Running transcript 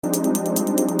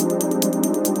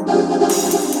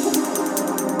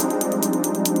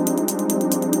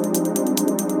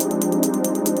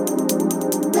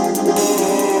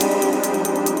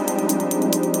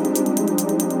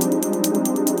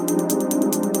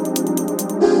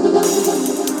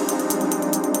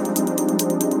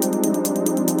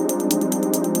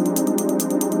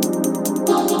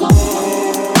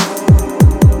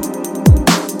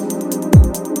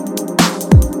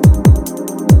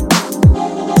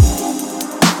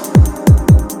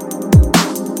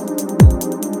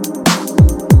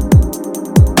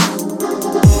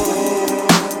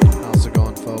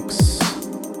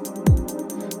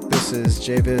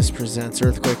Javis presents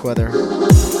Earthquake Weather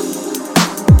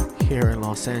here in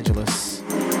Los Angeles.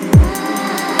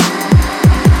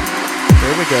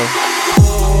 Here we go.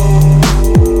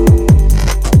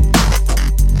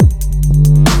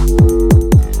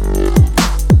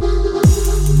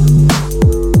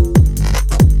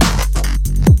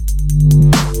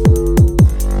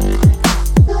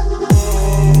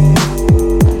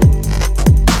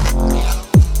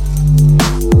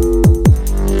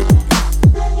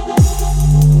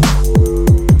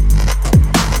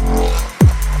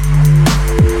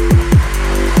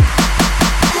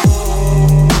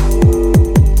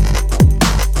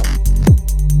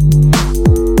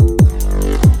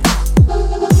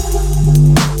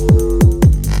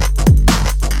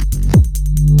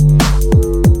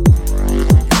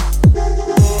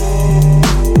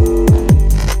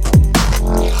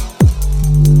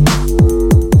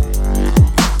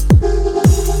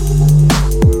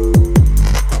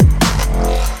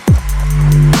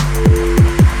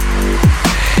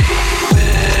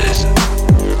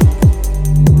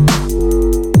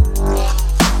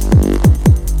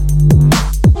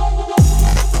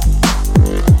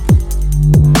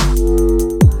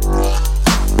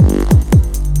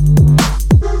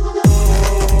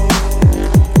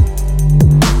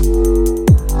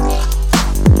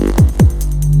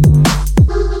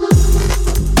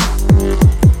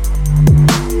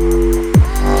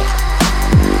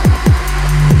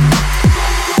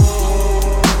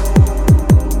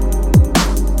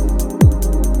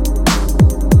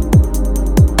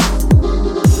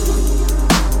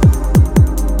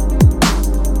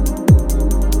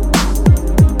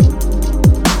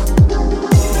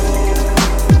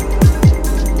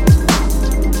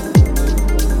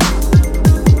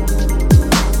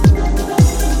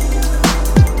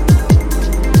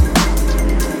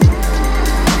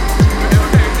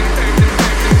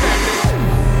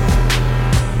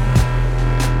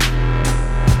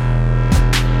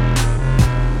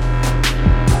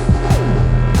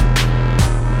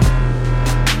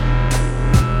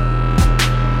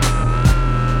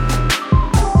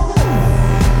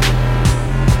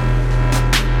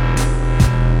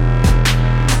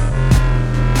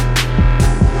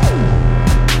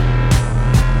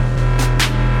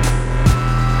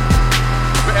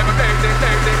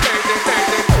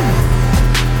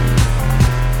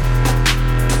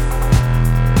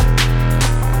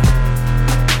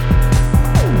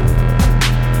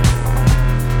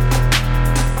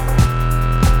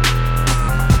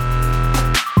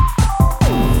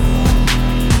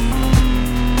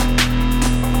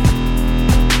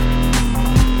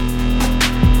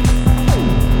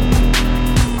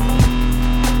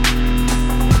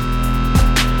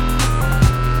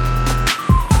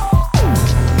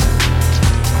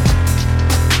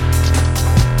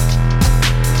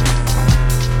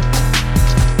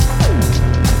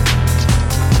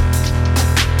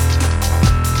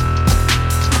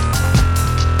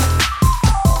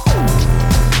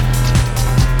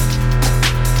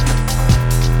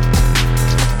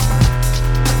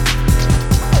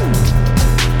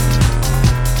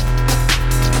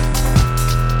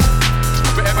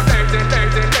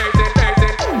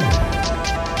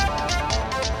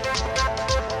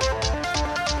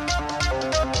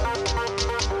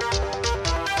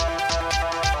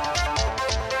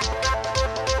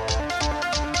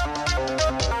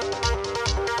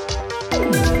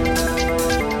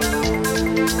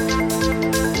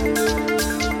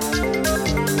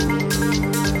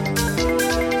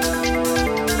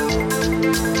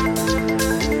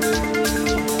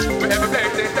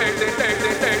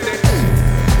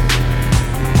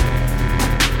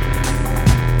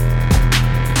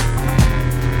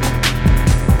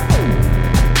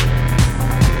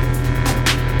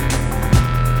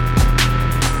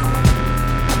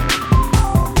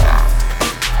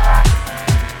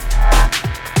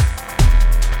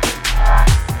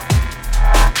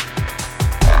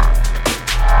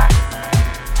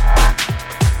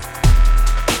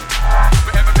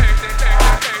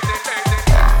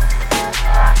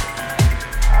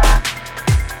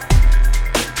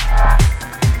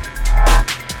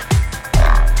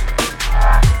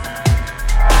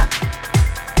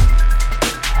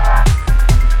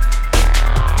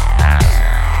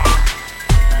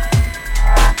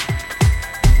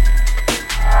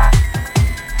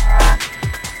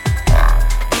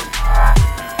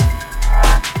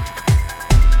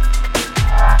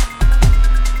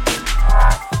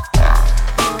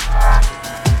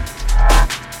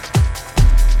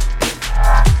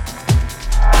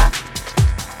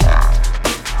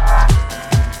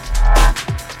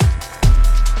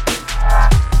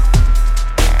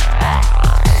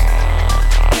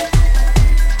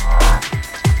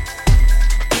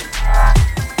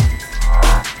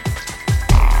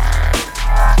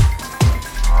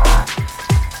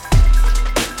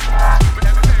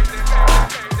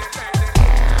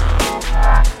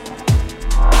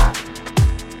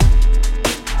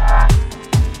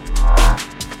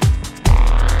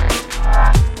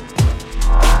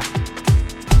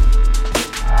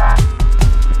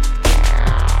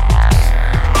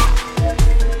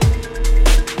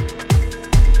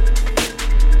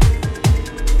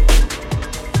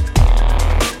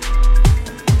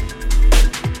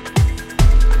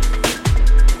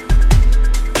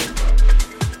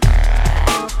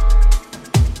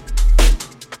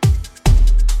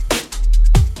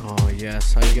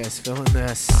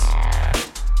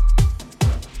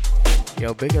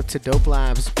 Yo, big up to Dope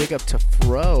Labs, big up to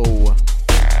Fro.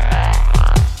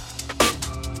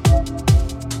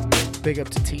 Big up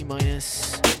to T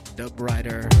Minus, Dub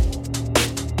Rider.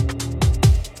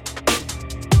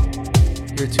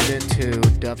 You're tuned into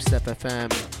Dubstep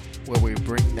FM, where we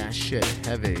bring that shit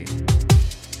heavy.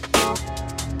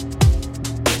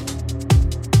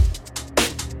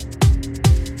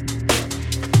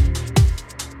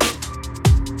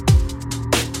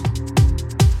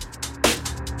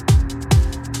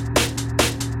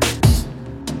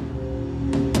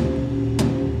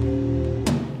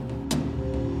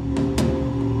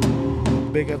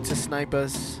 Big up to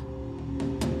Snipers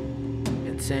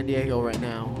in San Diego right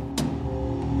now.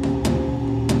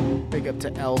 Big up to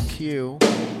LQ.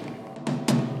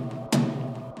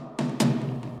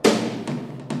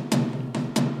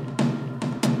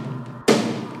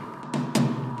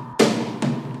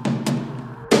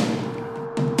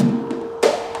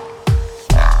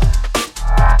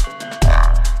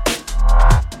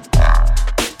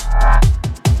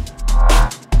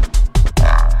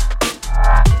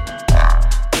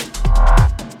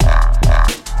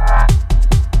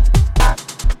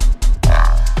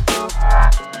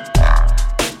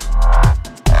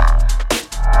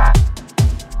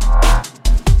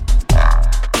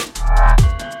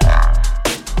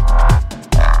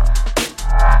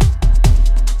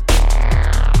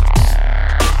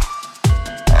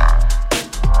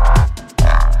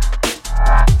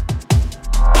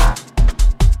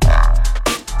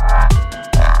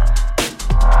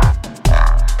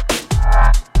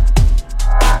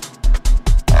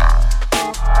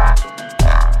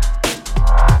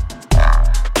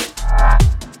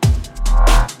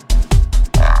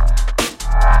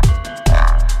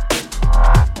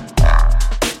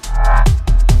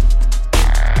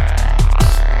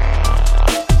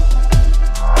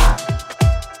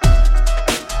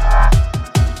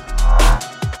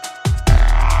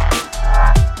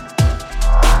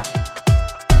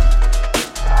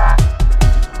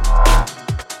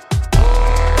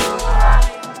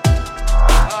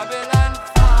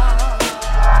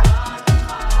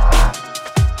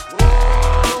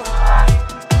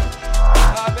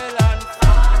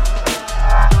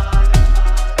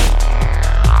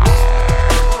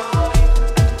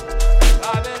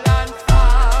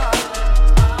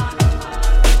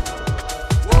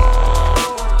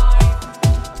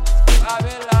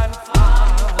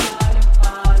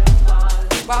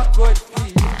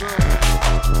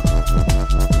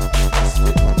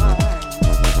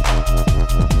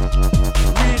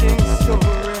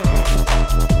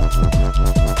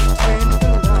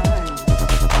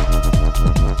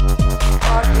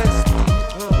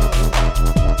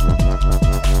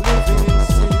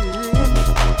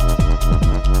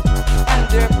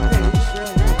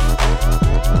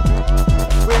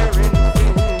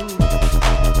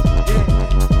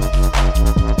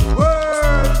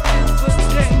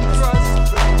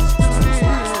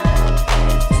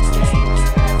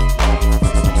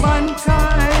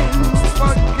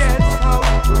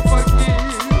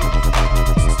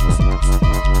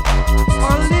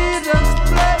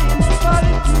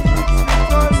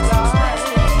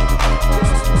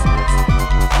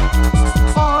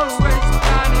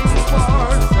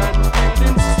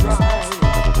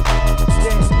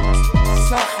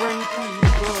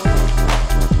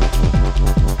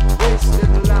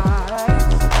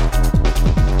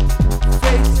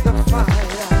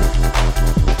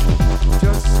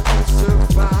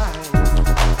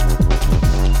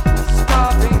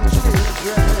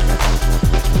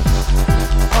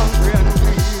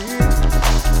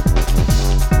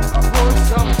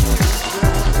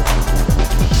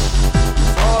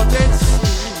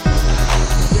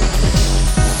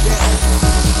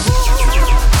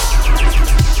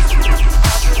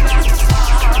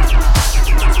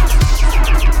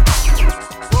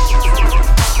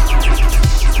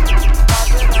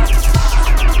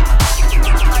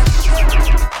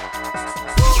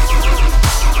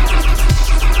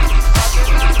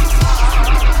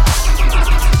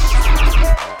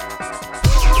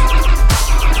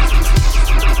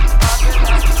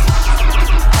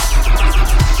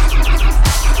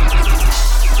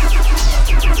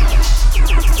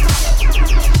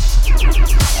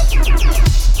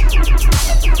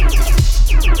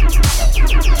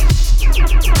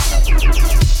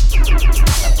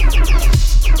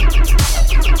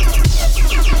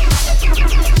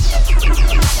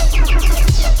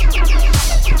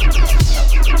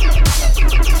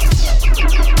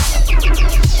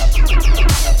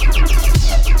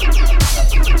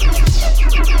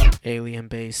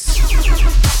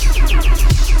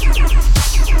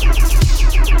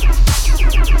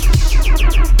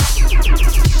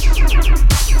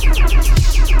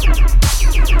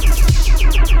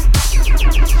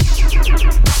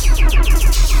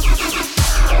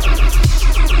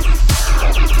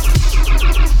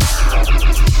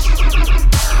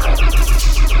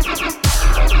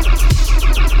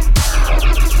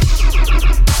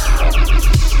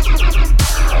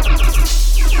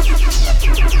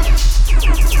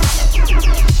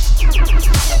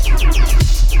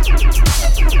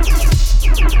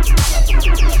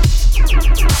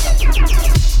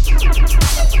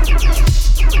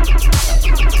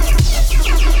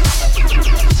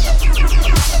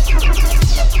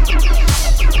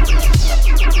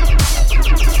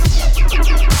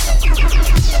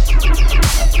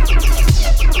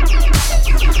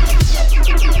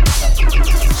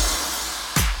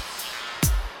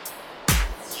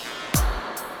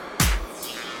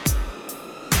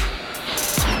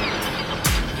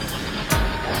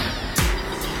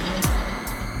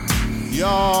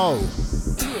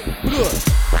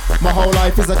 My whole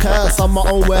life is a curse, I'm my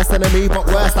own worst enemy, but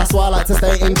worse. That's why I like to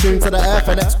stay in tune to the earth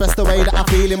and express the way that I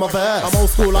feel in my verse. I'm old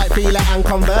school like feel it and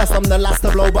converse. I'm the last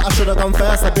to blow, but I should've gone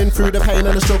first. I've been through the pain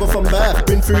and the struggle from birth.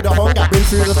 Been through the hunger, been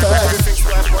through the thirst. Everything's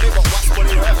worth money, but what's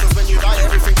money worth? Cause when you die,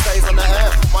 everything stays on the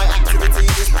earth. My activity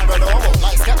is paranormal,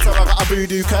 like Skepta, I got a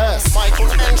voodoo curse. Michael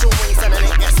Angel wings and then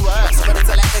it gets worse. Ready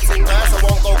to let the thing burst, I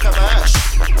won't go commercial.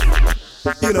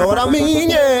 You know what I mean,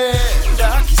 yeah.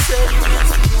 Dark, you say you meant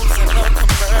to use and no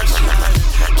commercial.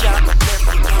 Can't go left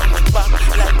and down the back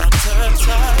like no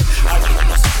turtle. I look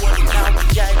no swollen now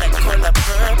with eye like color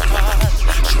purple.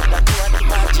 Should I do the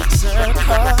magic circle?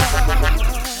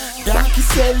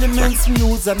 Darkest elements,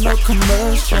 news and no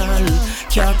commercial.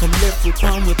 Can't come left with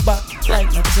on with back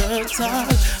like no turtle.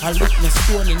 I look no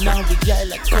swollen now with eye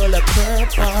like color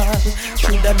purple.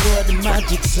 Should I do the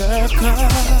magic circle?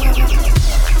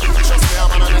 Trust me,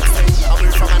 I'm on the next thing. I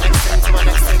move from my next thing to my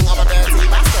next thing. I'm a dirty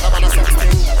bastard, I'm on a sex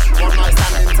thing. One night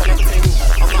stand connecting.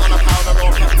 I'm not on a powder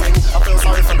or petting. I feel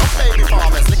sorry for the baby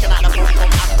fathers licking at the pum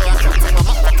after I checked him. I'm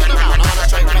not fucking around, I'm on a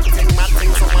straight recting. Mad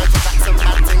thing, some Michael Jackson,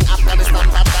 mad thing. Afghanistan,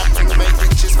 bad thing. Make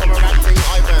riches from a rat thing.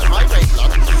 I burn high grade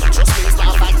blood. Trust me, it's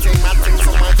not a bad thing. Mad thing,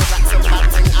 some Michael Jackson, mad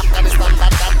thing. Afghanistan,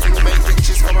 bad thing. Make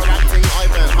riches from a rat thing. I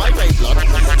burn high grade blood.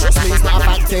 Trust me, it's not a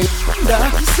bad thing.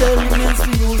 Darkest elements,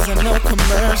 news and no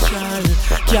commercial.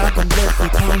 Can't come left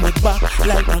with on with back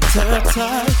like no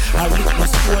turtle. I look no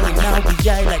swollen now with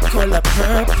eye like color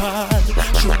purple.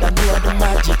 Should I know the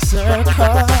magic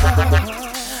circle?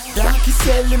 Darkest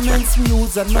elements,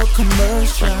 news and no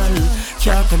commercial.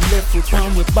 Can't come left with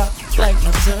on with back like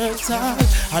no turtle.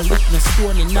 I look no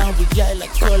swollen now with eye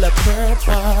like color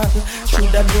purple.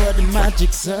 Should I know the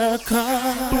magic circle?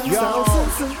 Yo.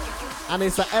 And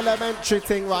it's an elementary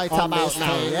thing right on about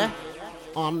now, yeah?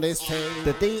 On this thing.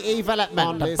 The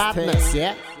de-development, the badness,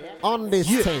 yeah? On this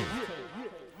thing.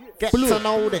 Get to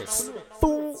know this.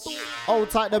 Boom. Hold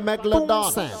tight the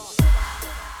Megalodon.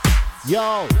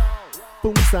 Yo.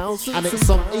 Boom sounds. And it's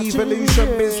some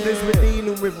evolution business we're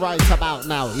dealing with right about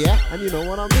now, yeah? And you know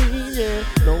what I mean, yeah?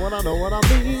 Know what I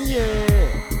mean,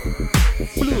 yeah?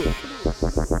 Blue.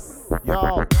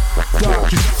 Yo.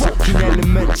 Dark is fucking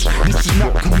elements, this is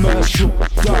not commercial.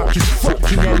 Dark is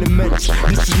fucking elements,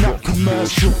 this is not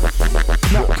commercial.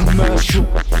 Not commercial,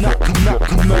 not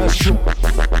commercial.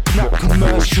 Not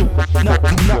commercial, not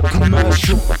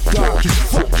commercial. Dark is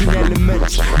fucking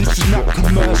elements, this is not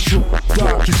commercial.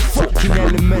 Dark is fucking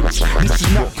elements, this is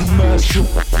not commercial.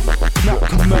 Not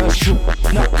commercial,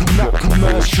 not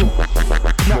commercial.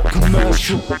 Not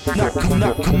commercial,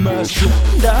 not commercial.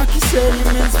 Darkest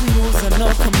elements, news and no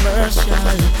commercial.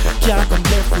 Can't come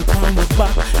left with on with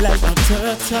back like no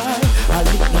turtle. I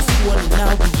look no swollen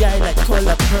now with eye like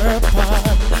color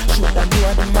purple. Should I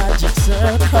know the magic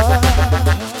circle?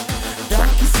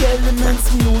 Darkest elements,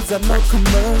 news and no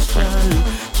commercial.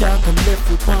 Can't come left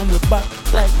with on with back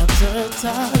like no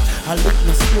turtle. I look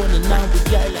no swollen now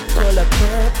with eye like color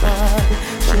purple.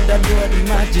 Should I know the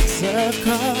magic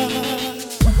circle?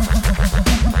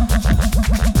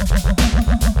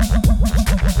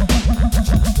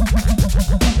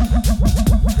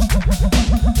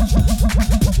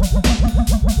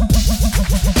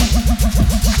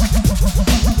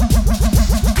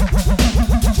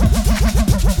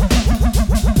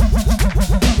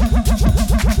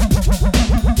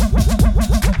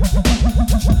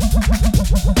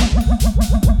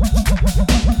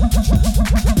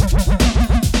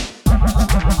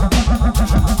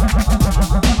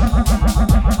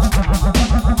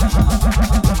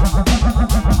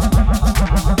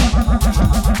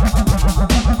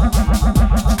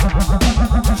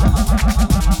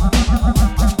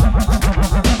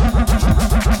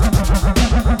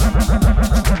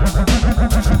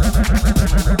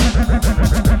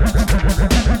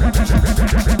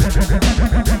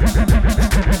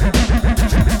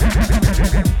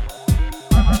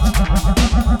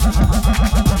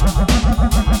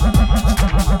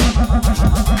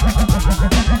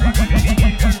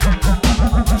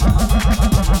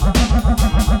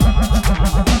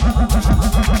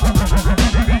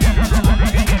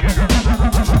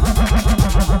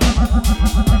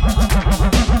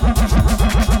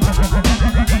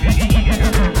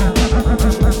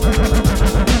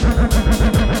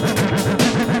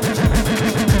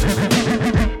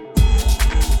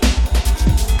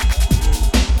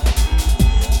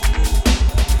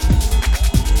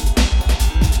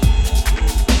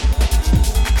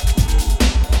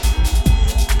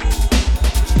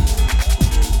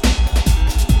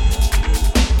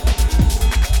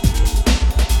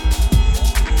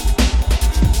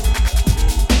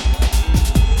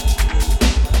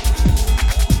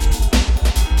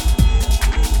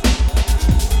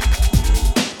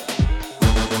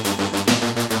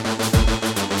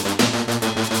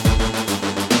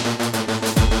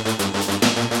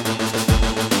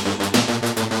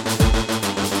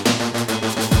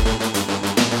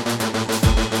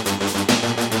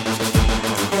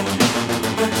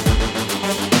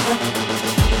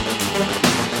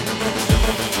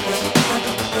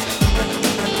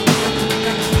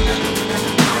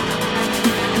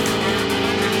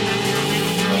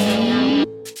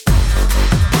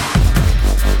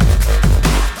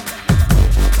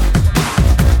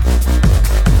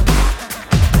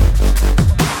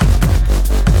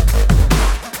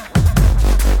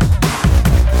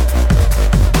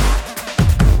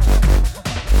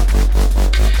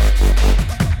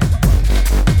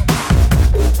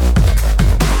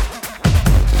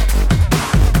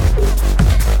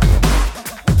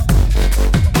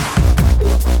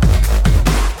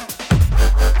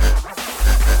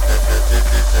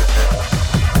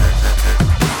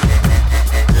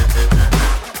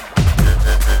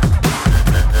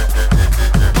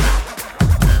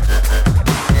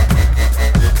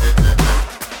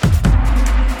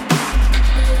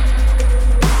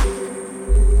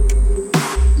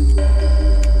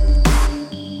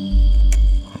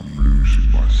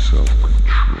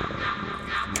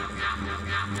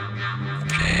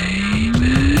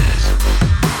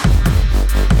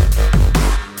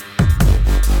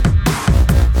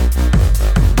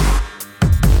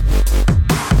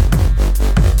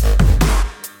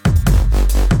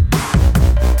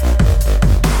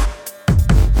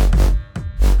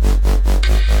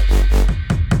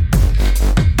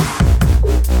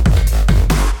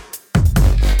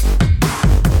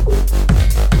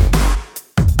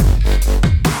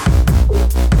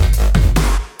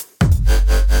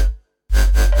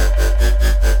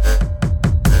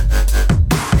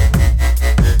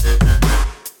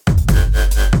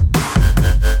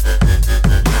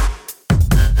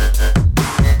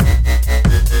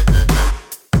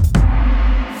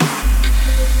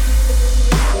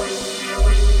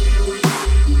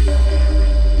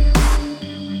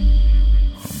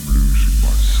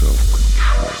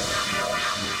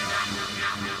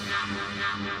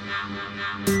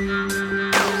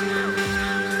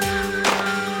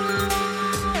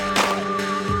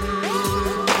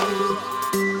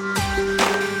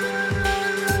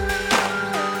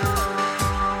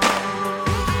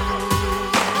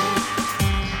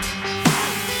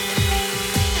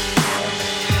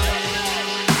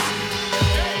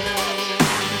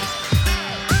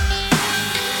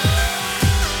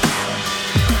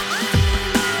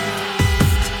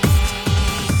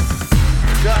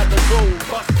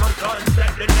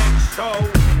 show.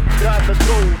 Got the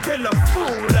go. Kill a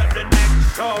fool at the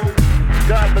next show.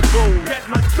 Got the go. Get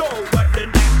my dough at the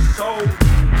next show.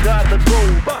 Got the go.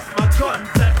 Bust my guns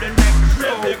at the next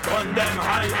show. Rip the gun them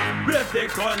high. Rip the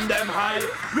gun them high.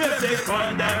 Rip the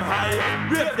gun them high.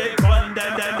 Rip the gun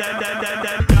them.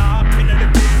 Dark in the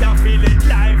pits I'm feeling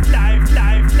live.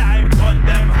 Gun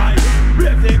them high.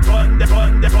 Rip the gun them.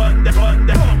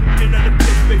 In the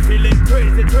pits we feeling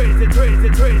crazy.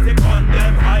 Gun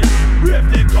them high. Rip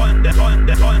the gun them.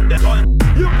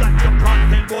 You got your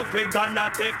content, but we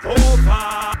gonna take over.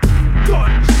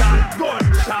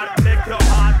 Gunshot, make your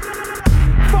heart.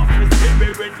 Fuck me, see me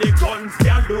with the guns,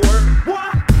 can't do it.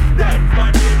 What? Dead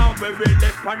money, and we will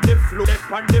left on the floor.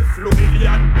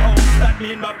 £1,000,000, that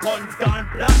mean my guns gone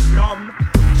platinum.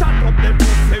 Shut up the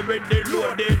pussy with the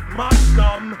loaded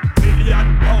magnum.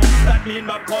 £1,000,000, that mean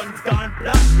my guns gone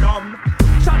platinum.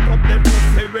 Shut up the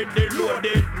pussy with the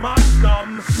loaded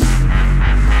magnum.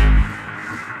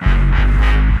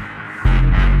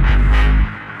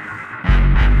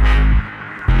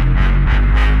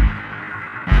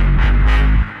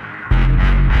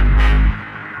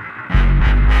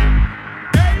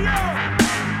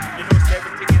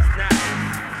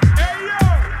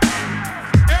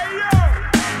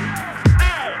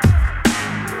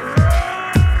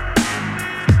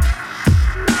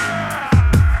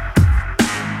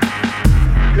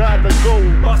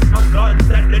 Bust my guns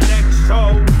at the next show.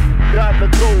 Got the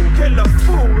go. Kill a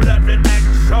fool at the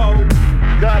next show.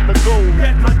 Got the go.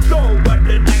 Get my dough at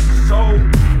the next show.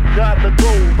 Got the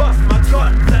go. Bust my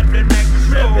guns at the next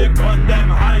show. Rip the gun them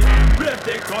high. Rip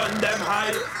the gun them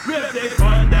high. Rip the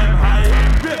gun them high.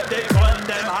 Rip the gun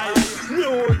them high.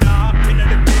 New York in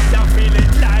the pits I'm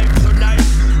feeling live tonight.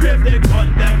 Rip the gun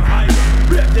them high.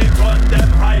 Rip the gun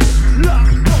them high.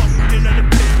 Locked up in the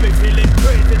pits we feeling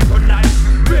crazy tonight.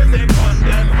 Rip the gun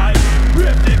them high.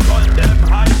 Rip the gun them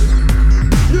high.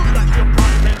 You got your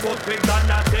content, but we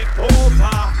gonna take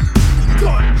over.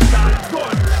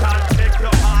 Gunshot, make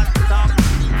your heart stop.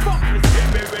 Fuck me, see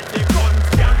me with the guns,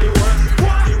 can't do it.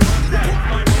 What? That's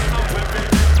my name, I'm with it.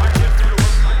 I give you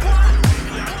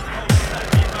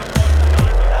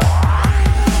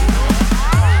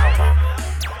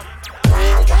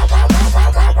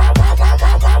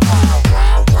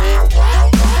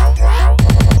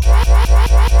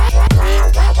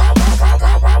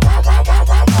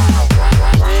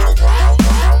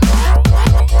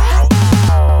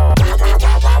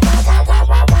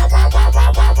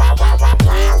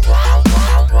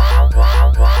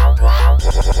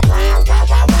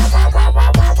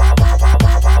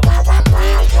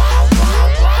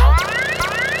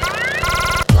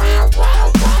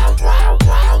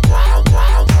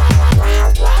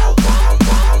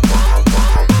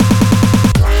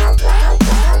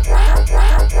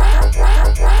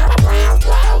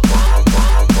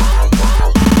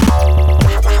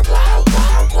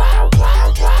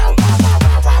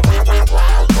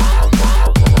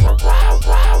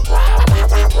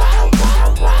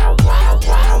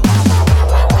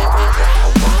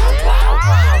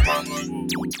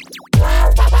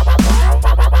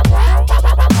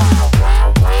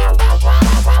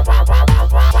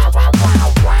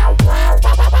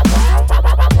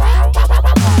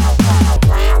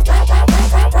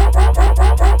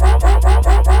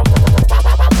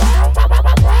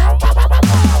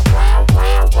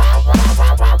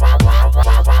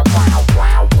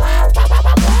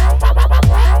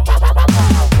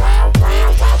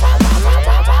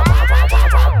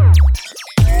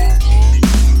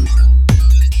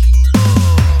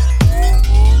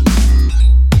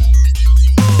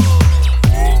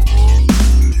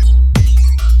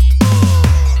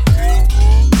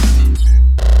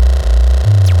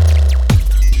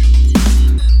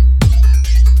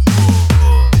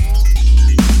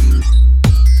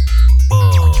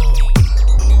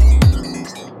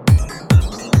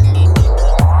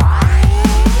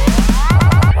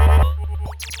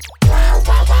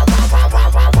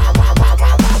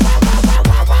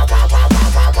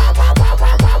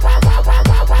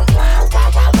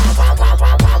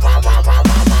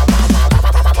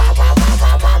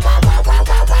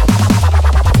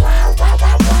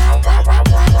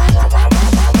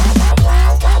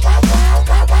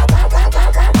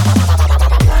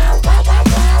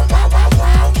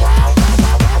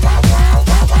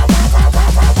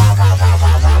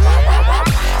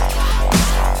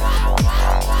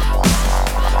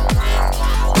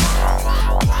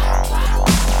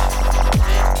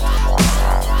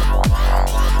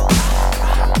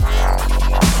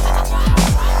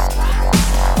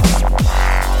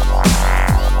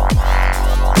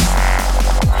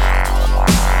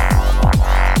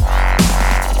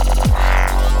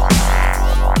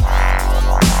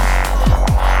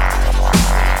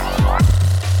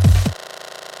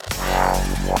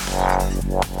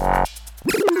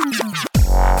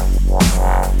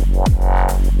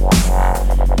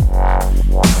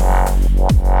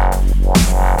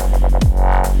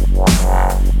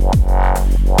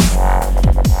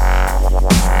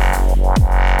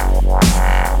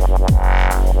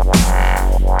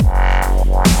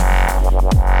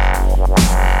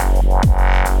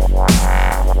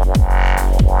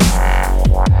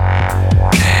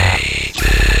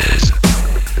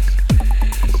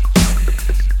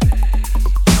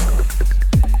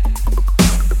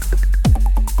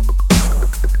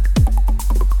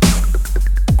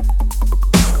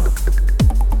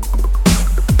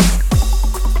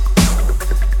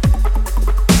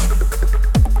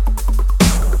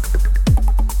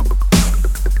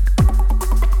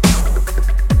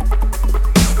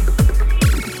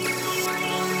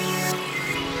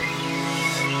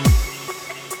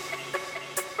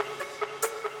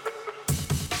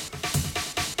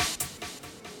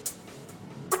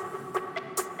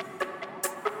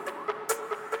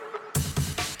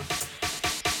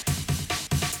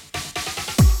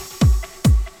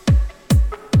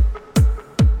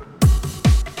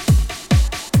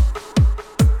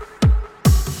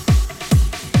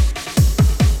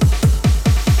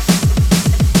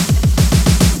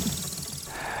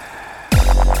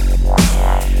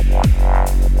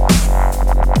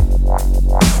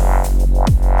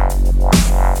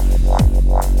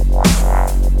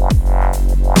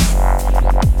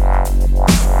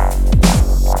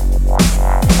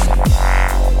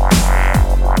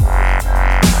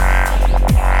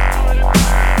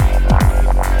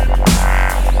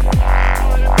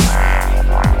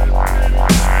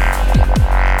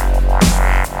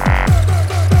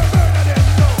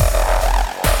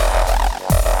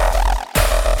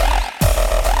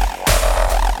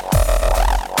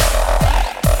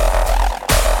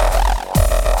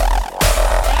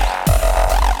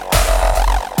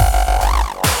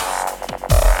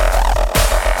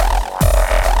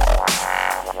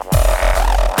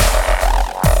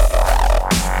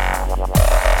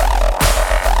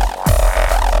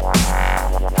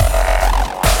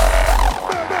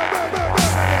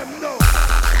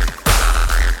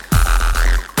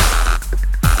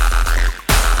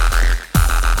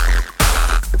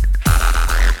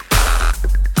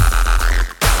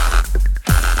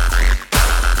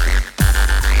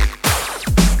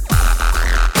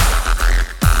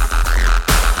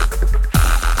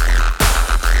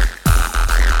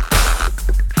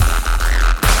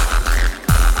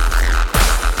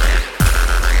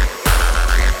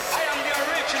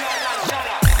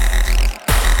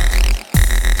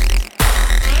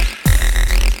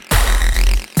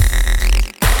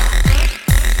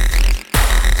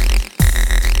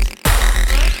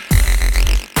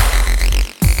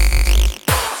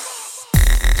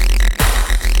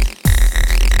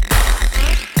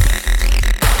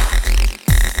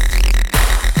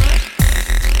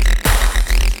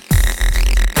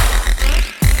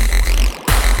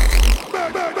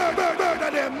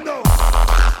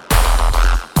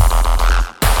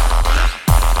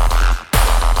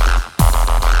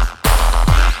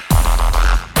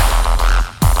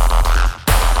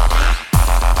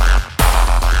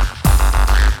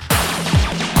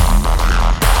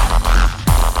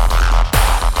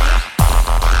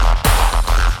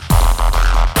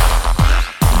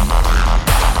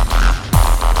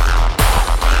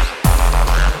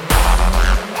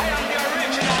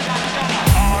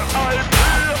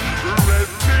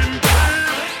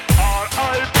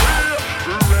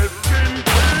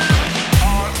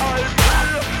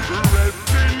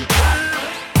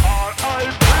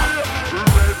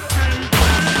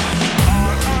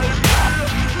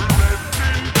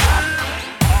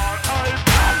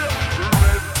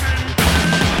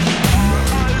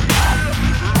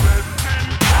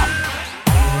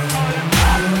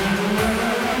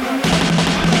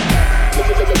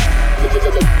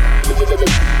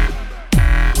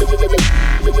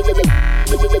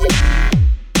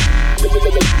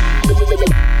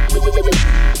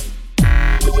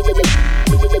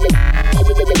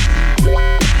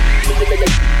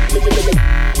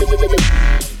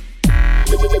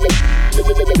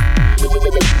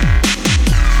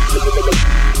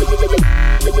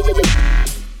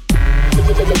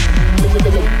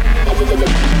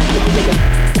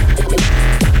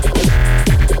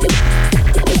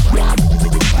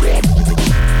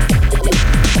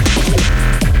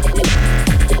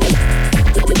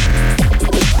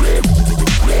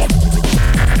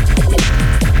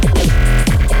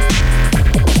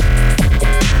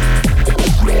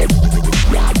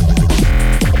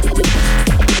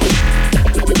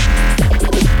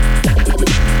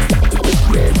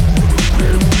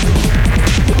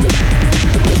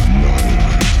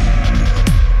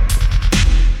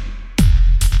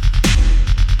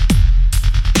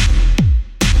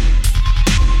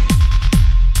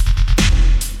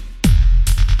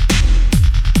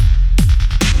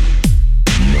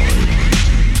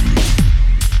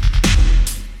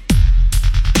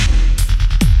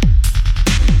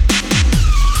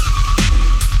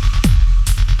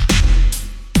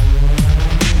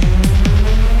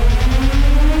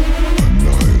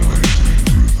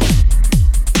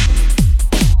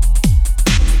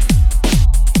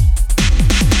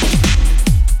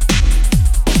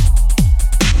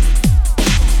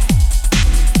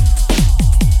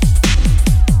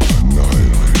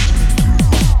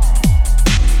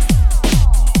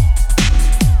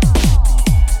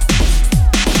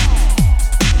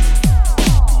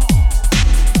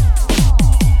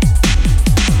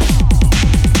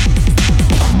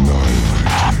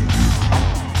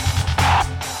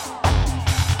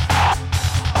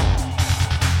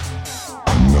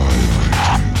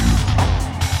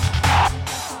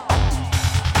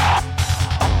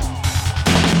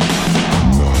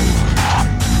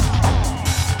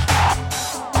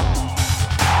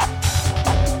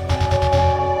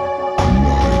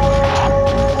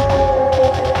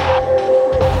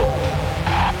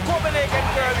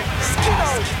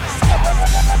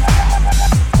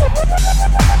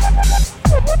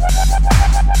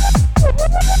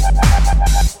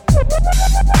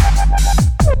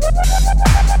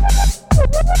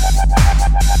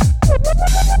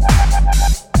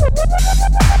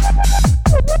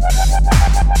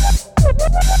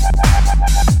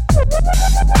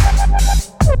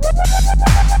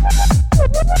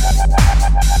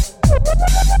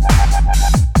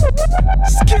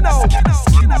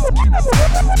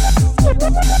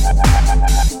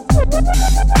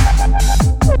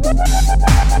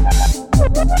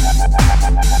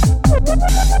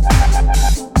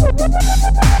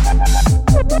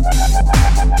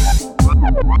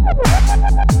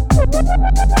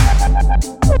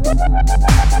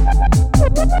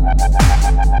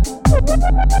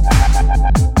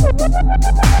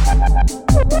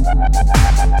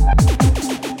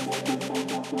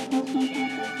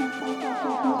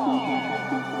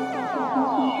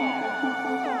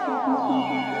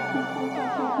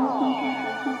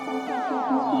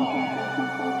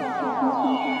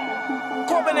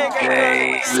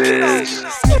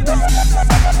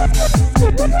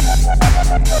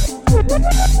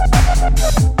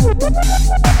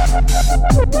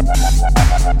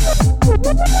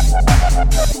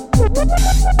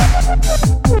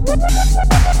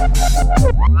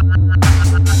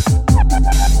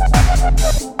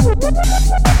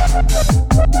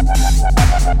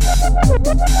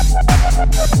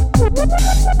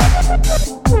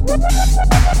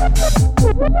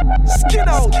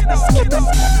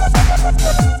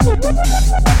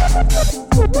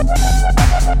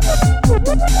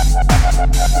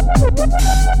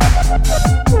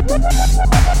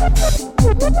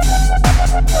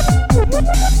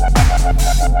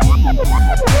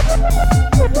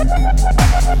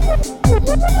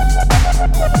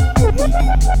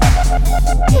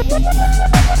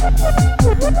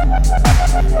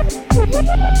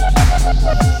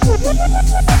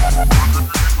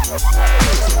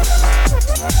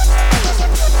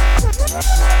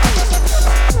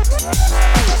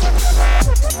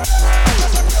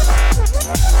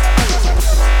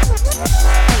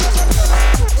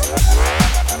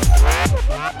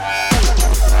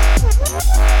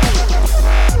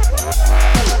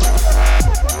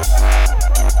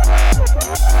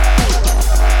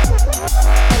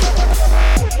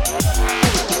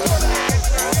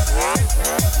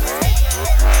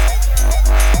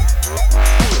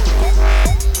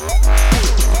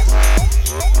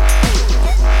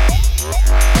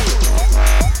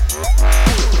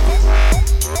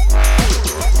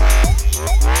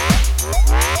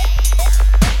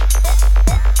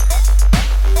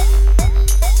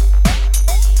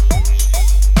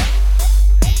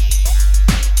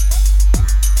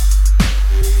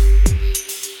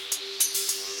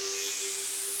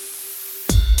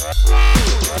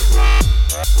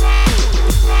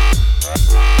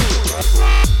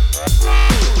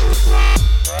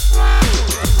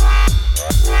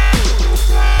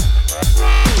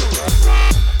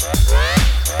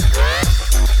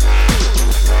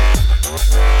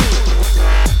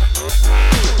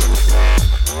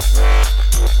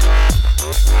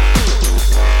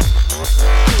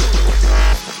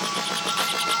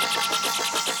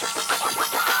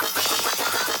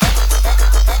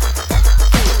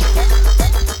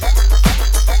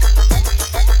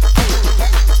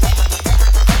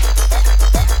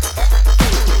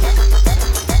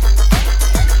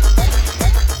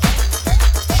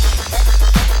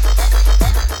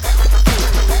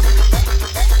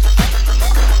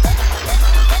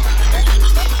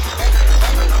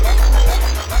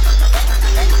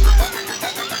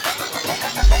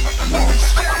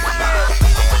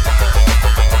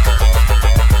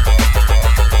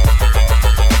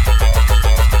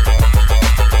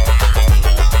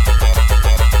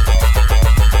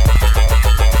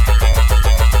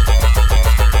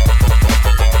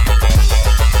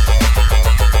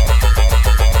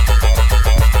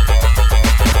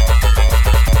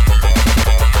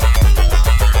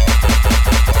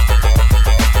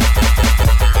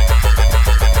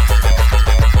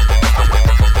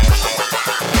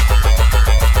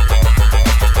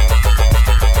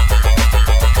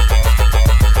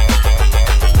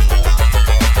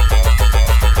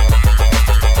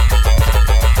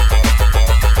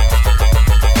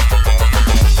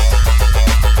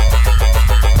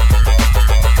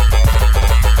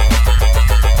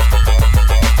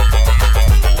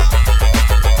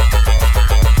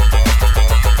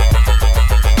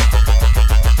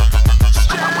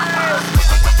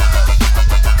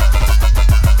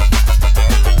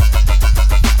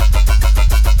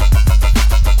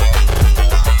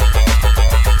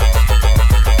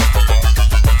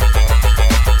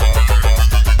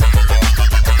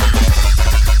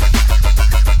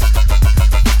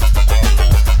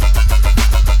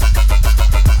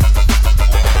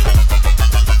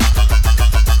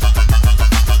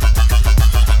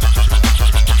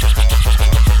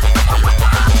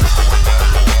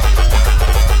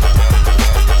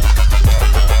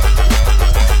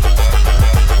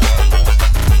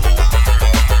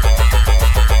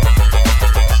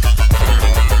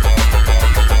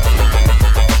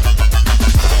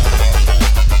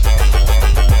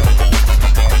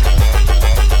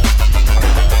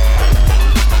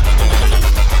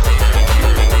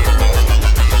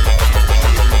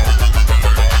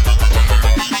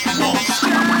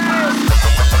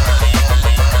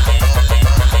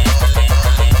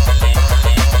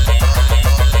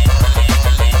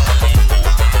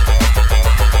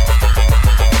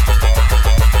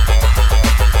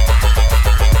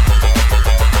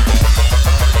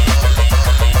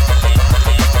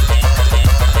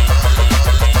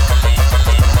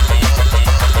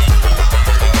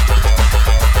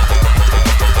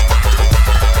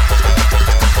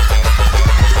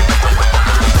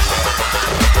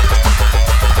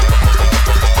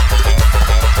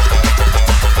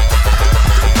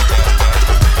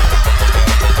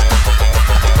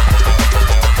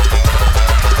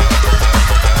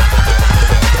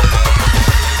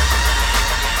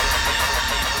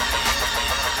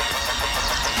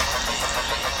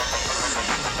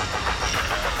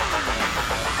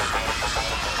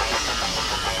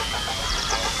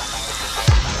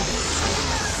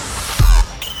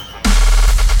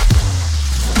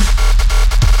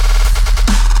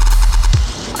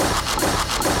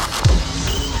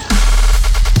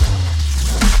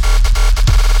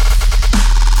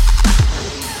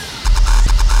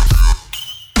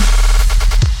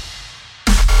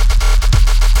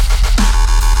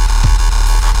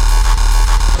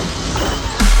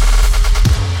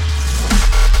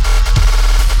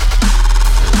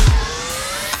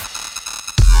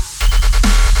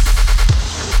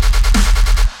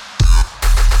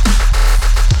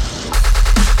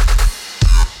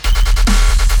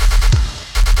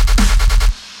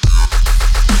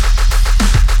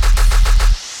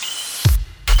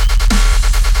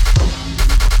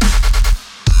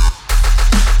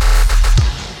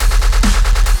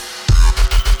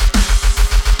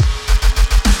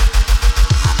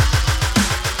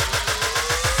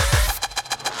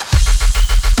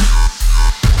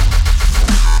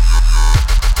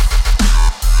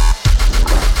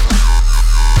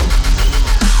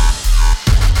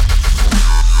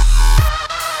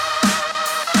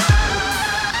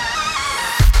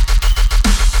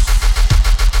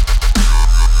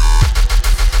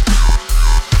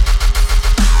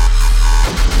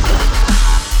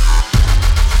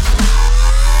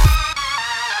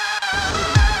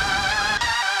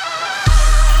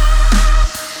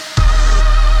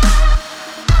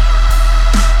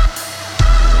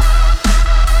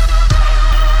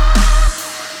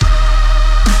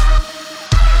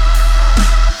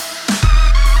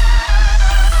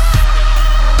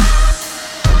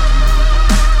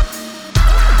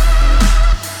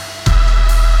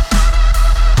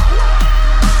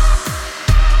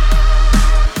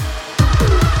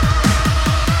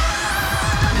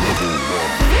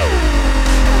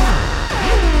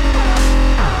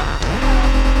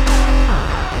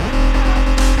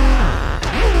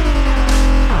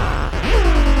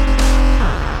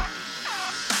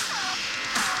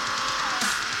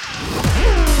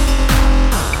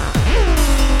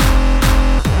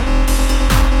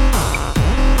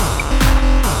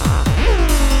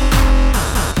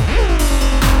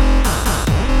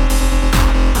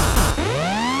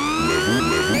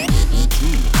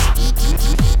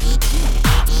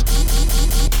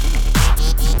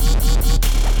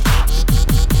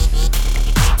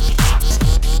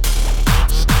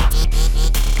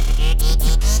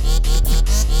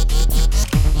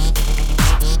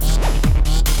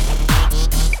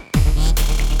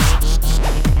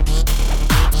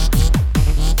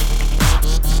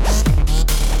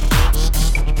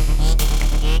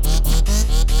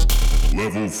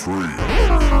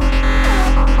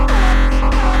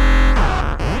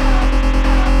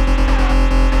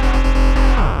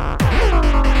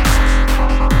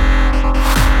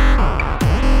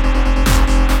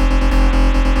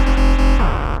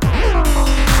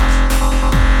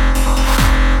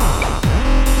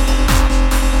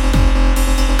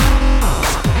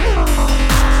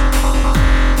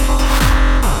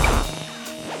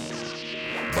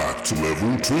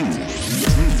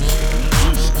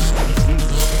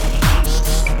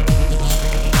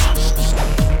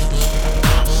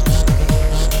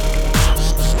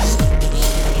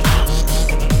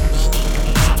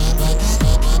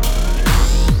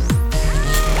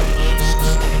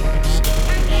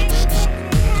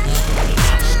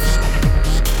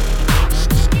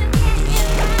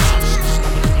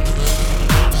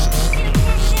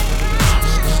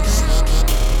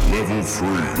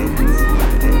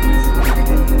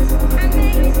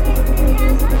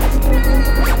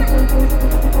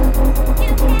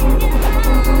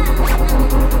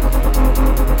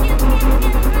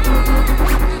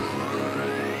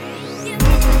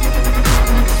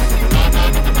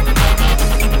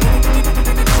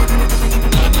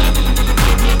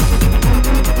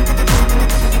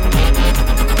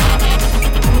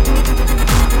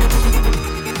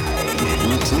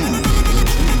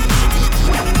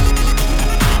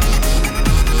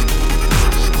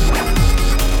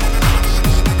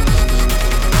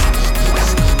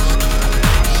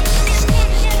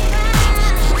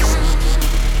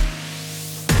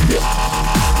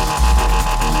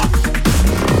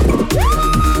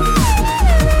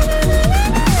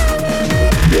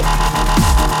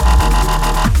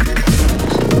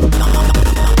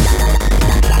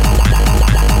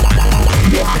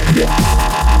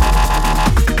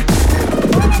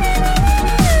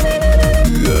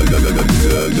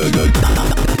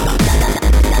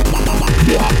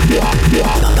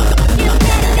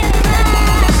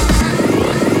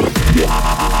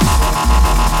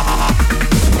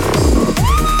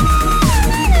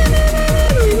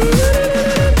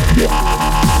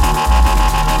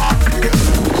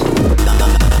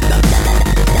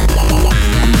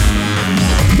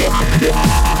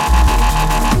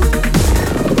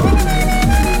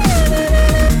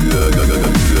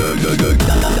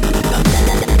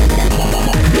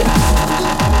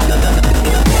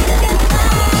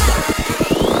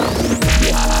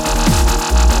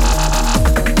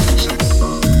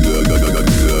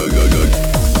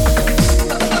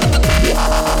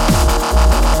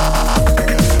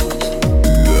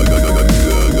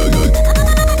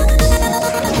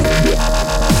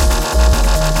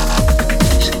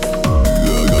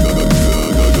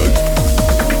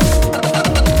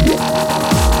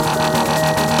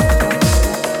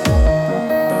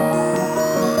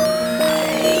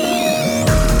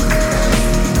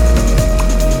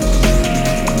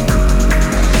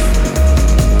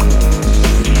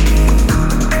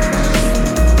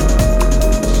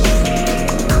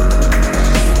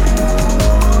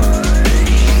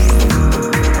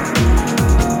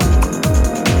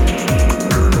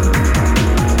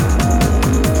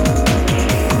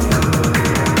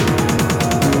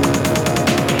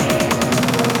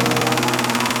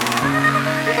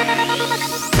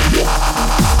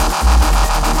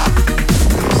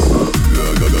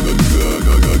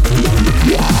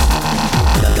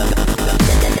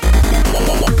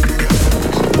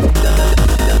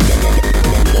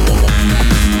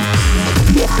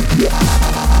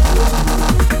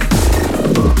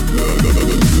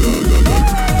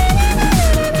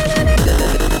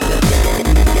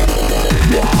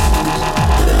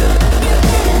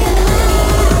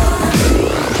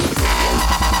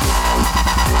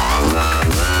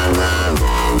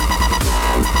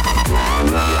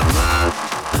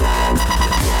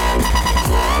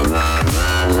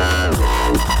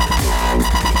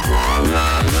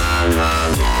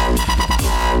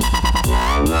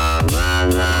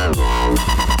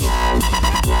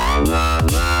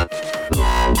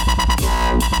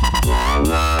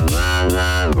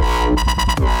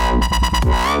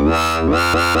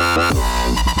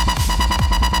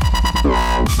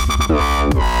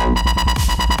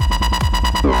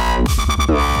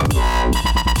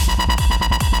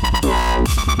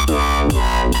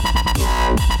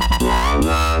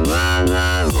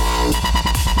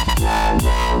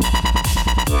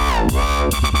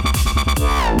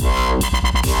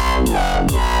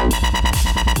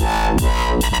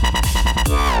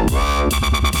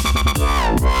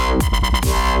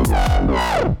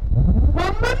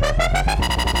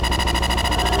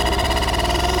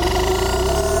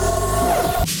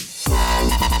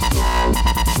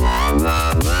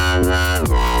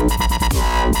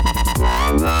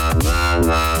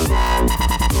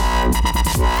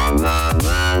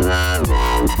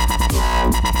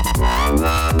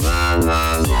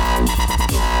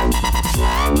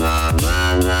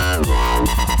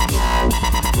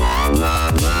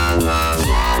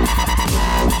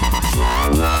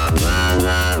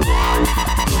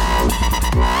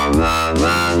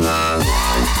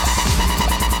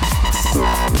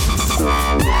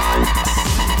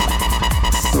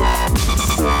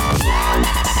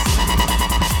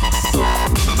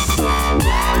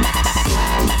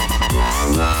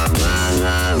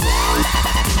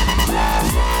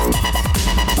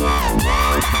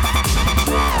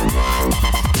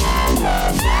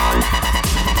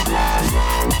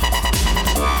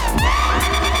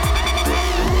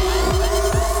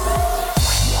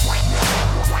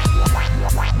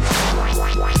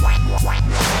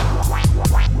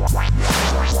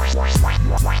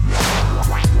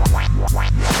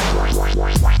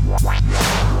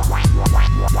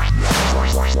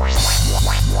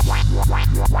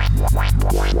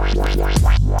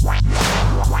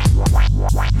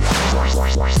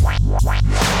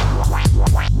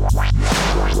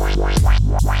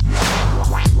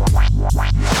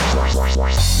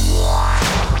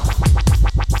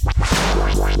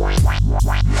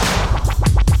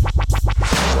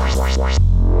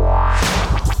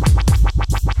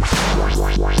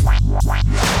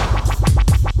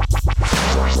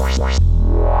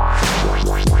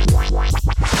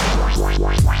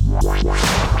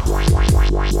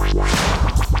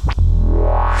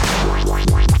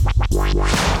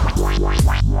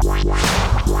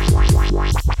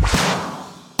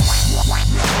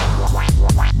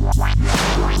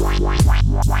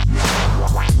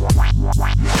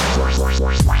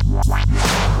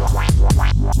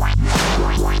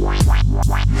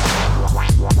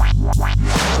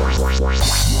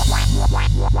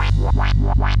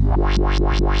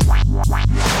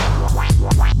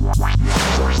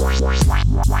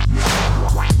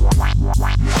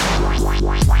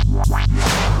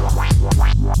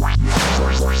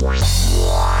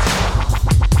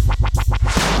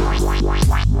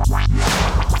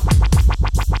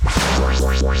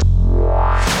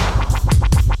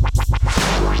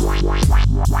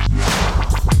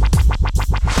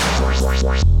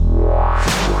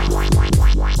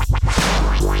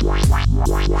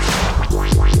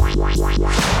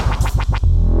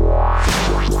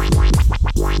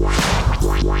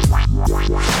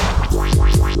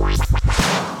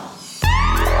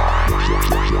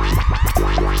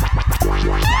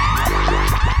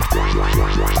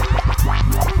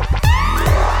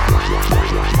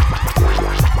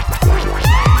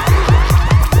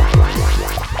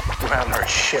haven't heard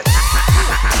shit.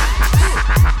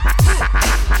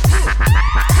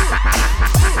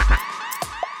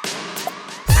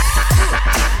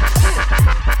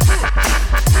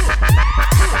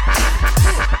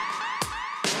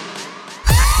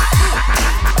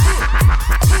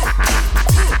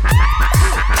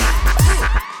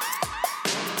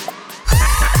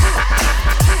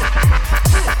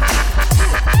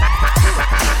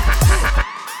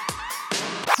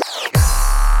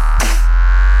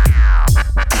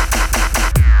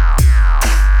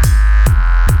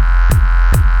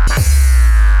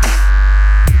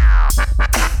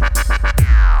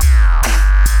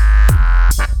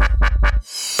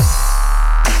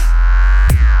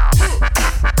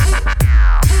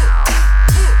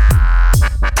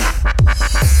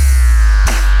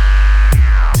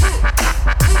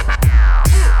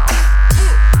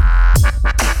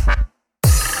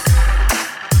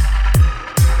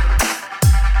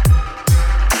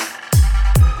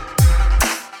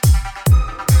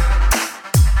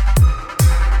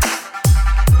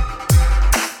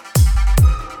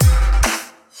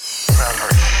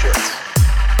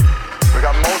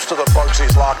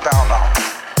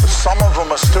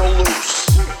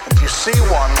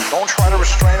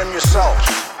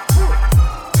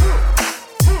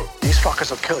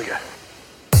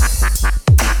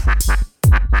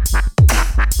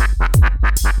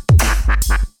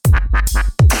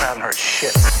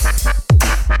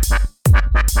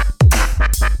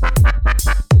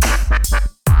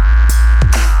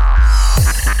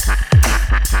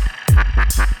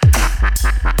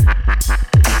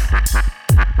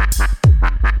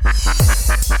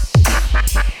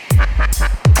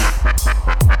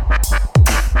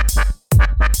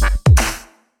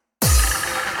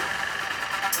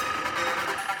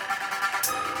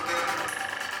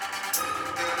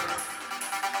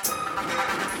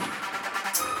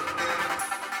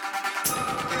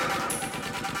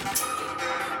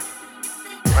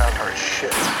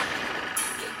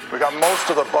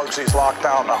 Bugsy's locked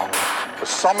down now, but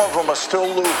some of them are still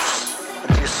loose.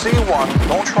 If you see one,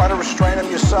 don't try to restrain them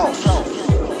yourself. These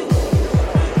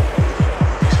fuckers will kill you.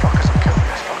 These fuckers will kill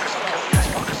you. These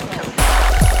fuckers will kill you.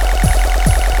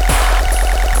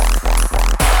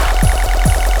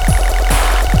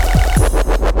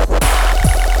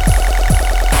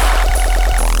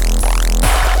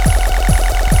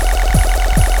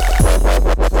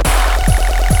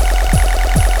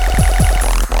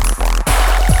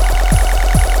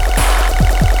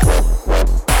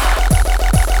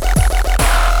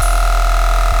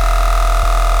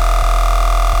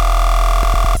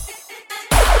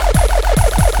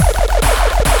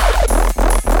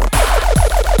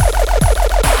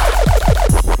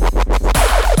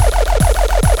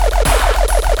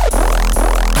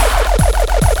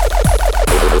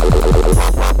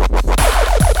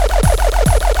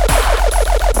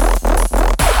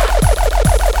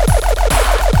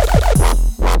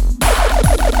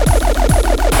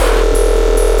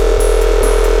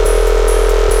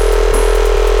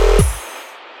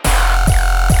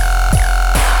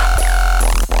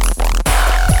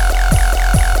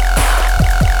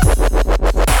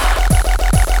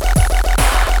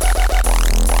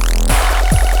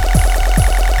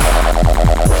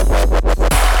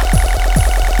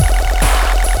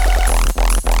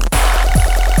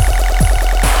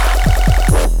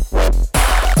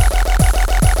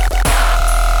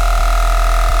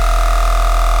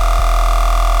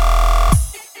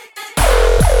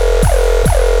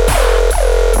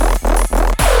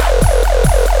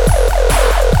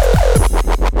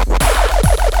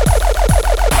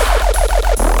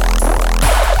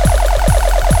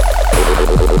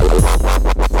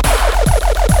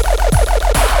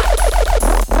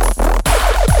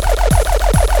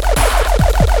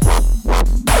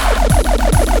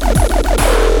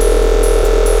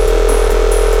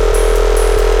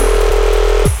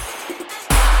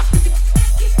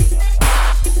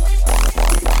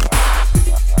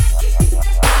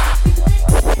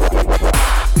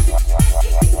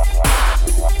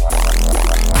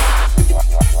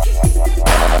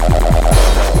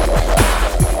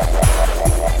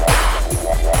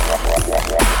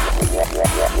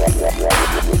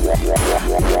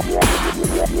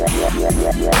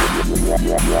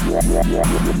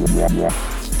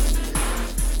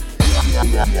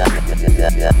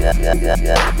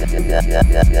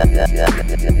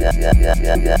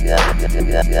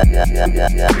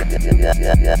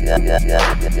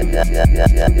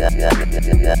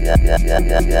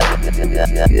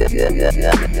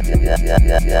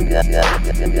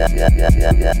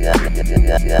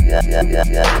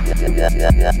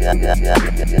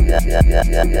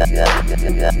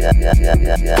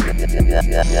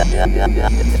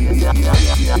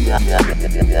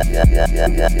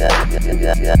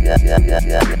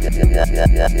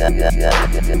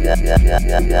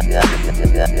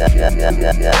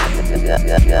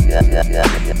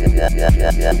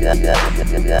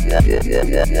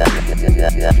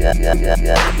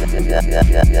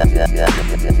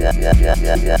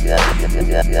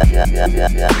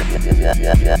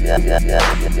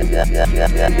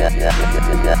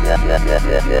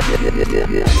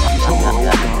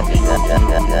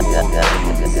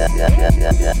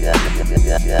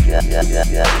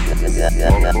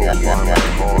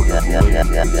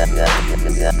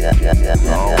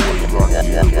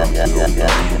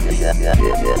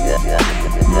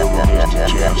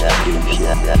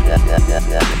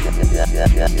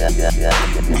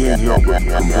 Can't help but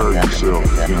compare yourself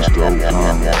against the old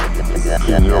timers.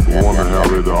 Can't help but wonder how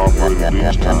they'd operate at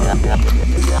these times.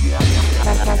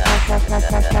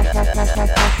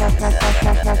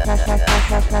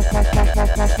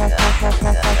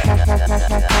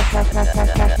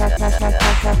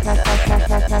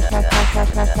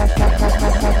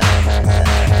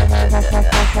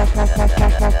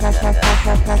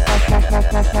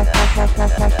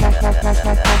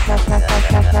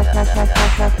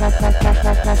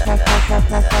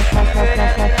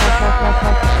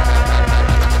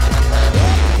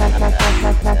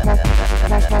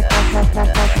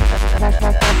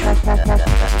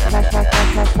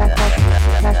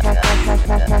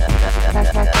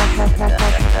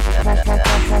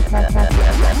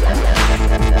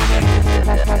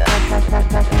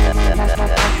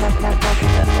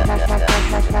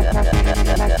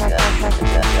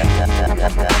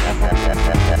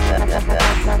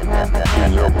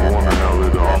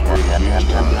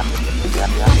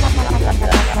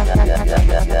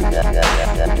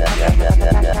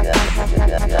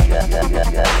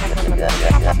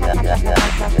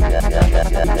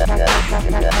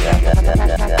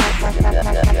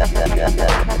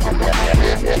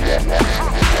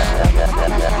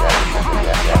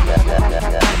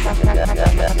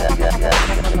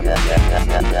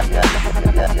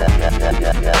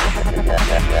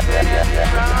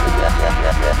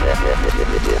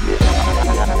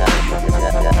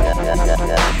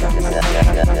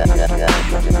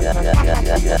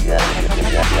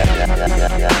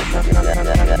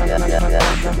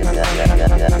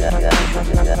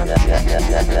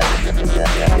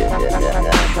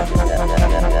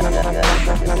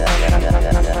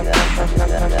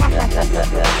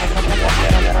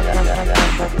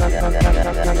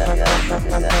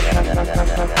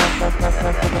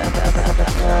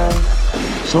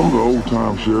 Some of the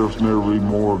old-time sheriffs never even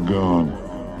wore a gun.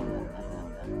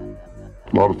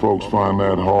 A lot of folks find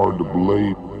that hard to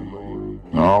believe.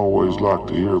 I always like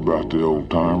to hear about the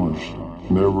old-timers.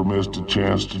 Never missed a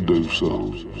chance to do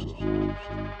so.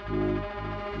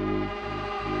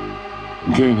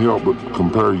 You can't help but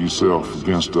compare yourself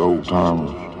against the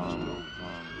old-timers.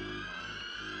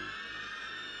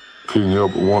 Can't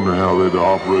help but wonder how they'd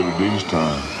operated these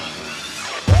times.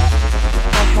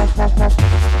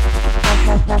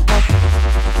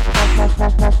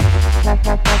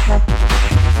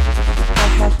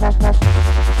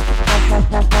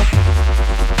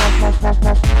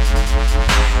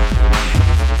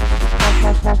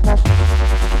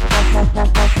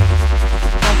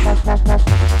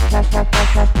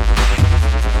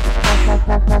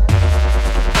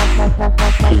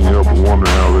 Can't help but wonder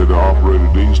how they'd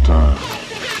operated these times.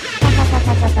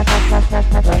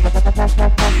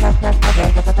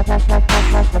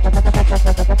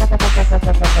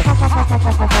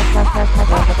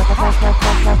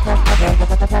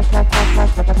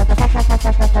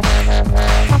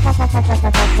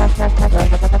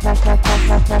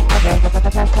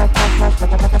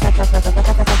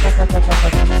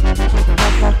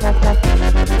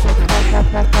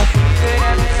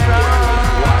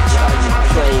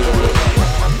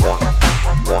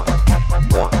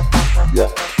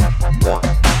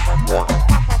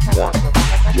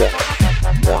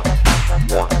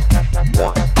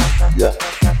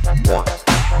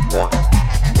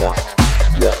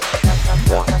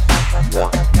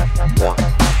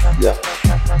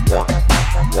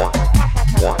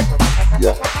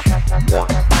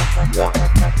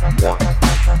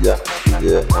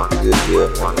 Yeah.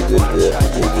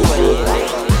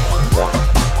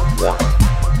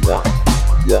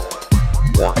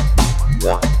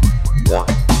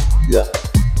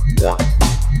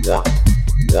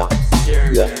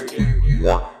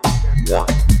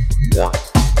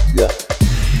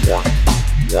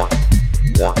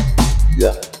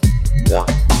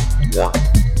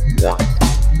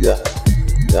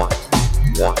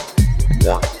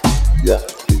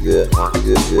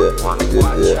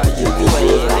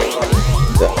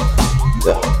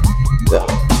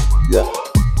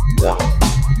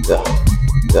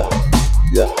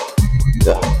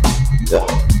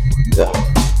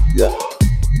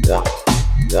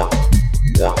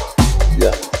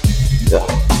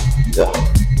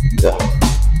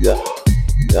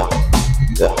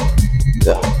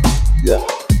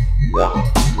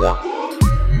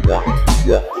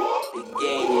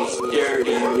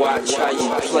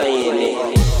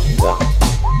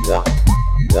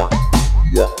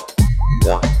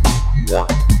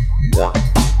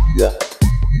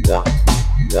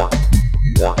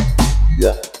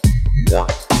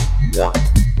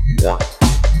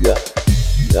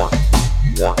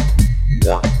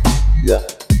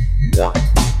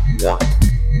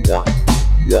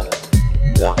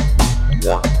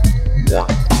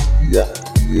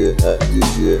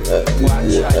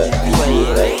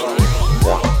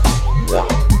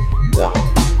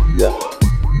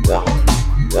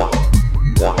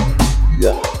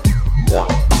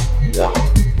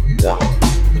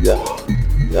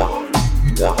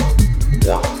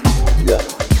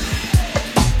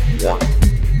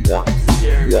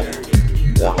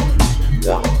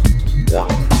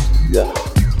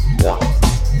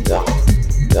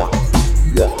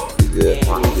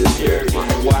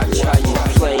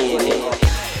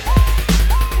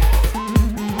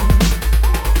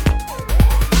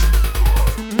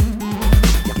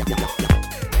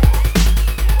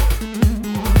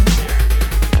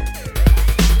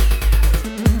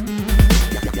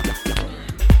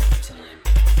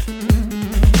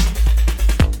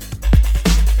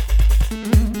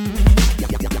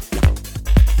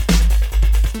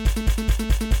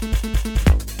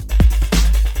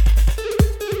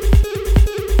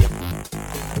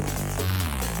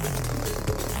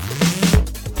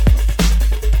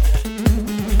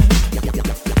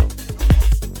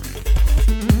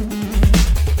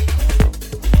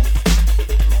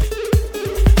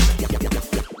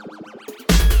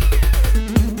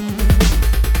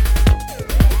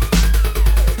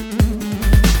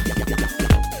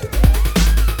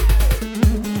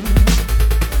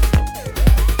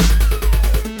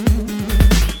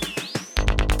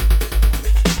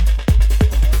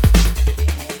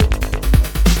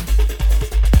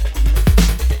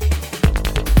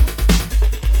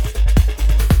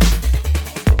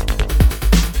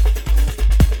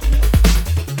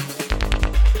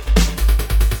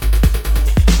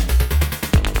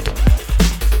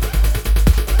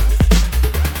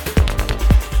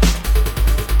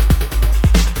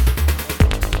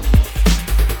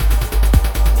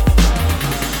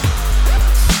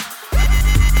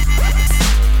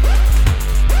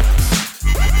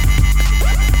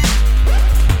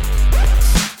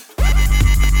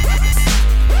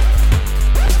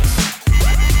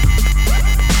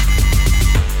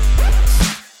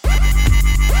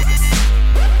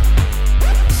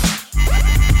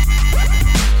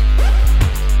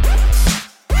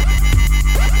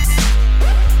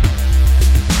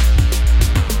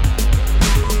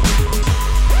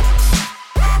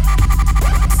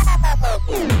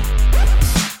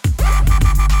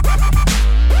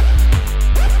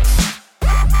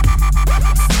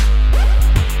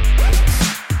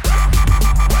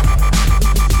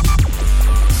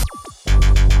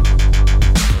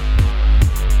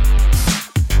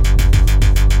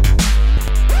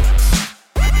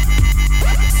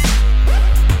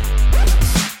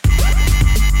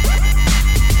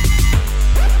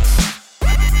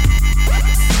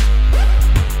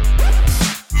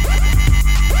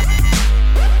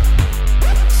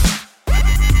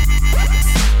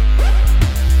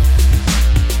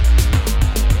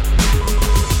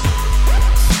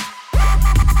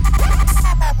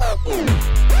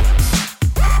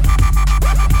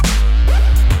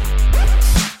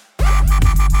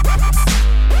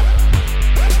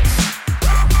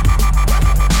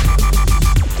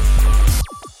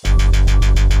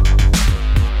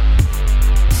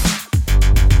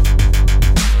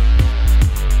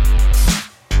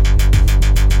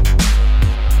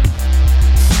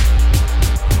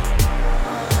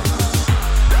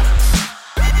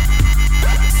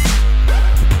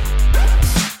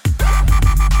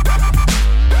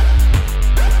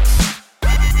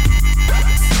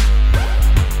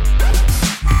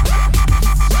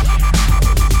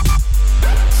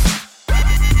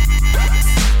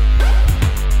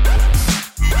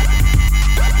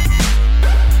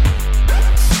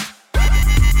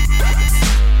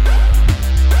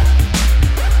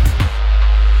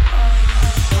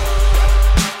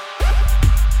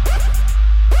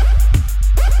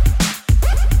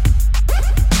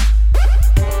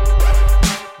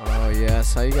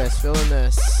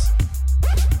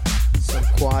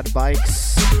 Quad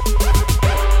Bikes.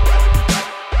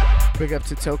 Big up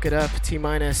to Toke It Up,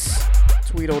 T-Minus,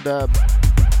 Tweedledub.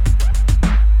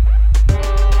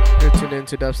 You're tuned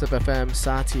into Dubstep FM.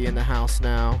 Sati in the house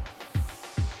now.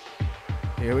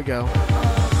 Here we go.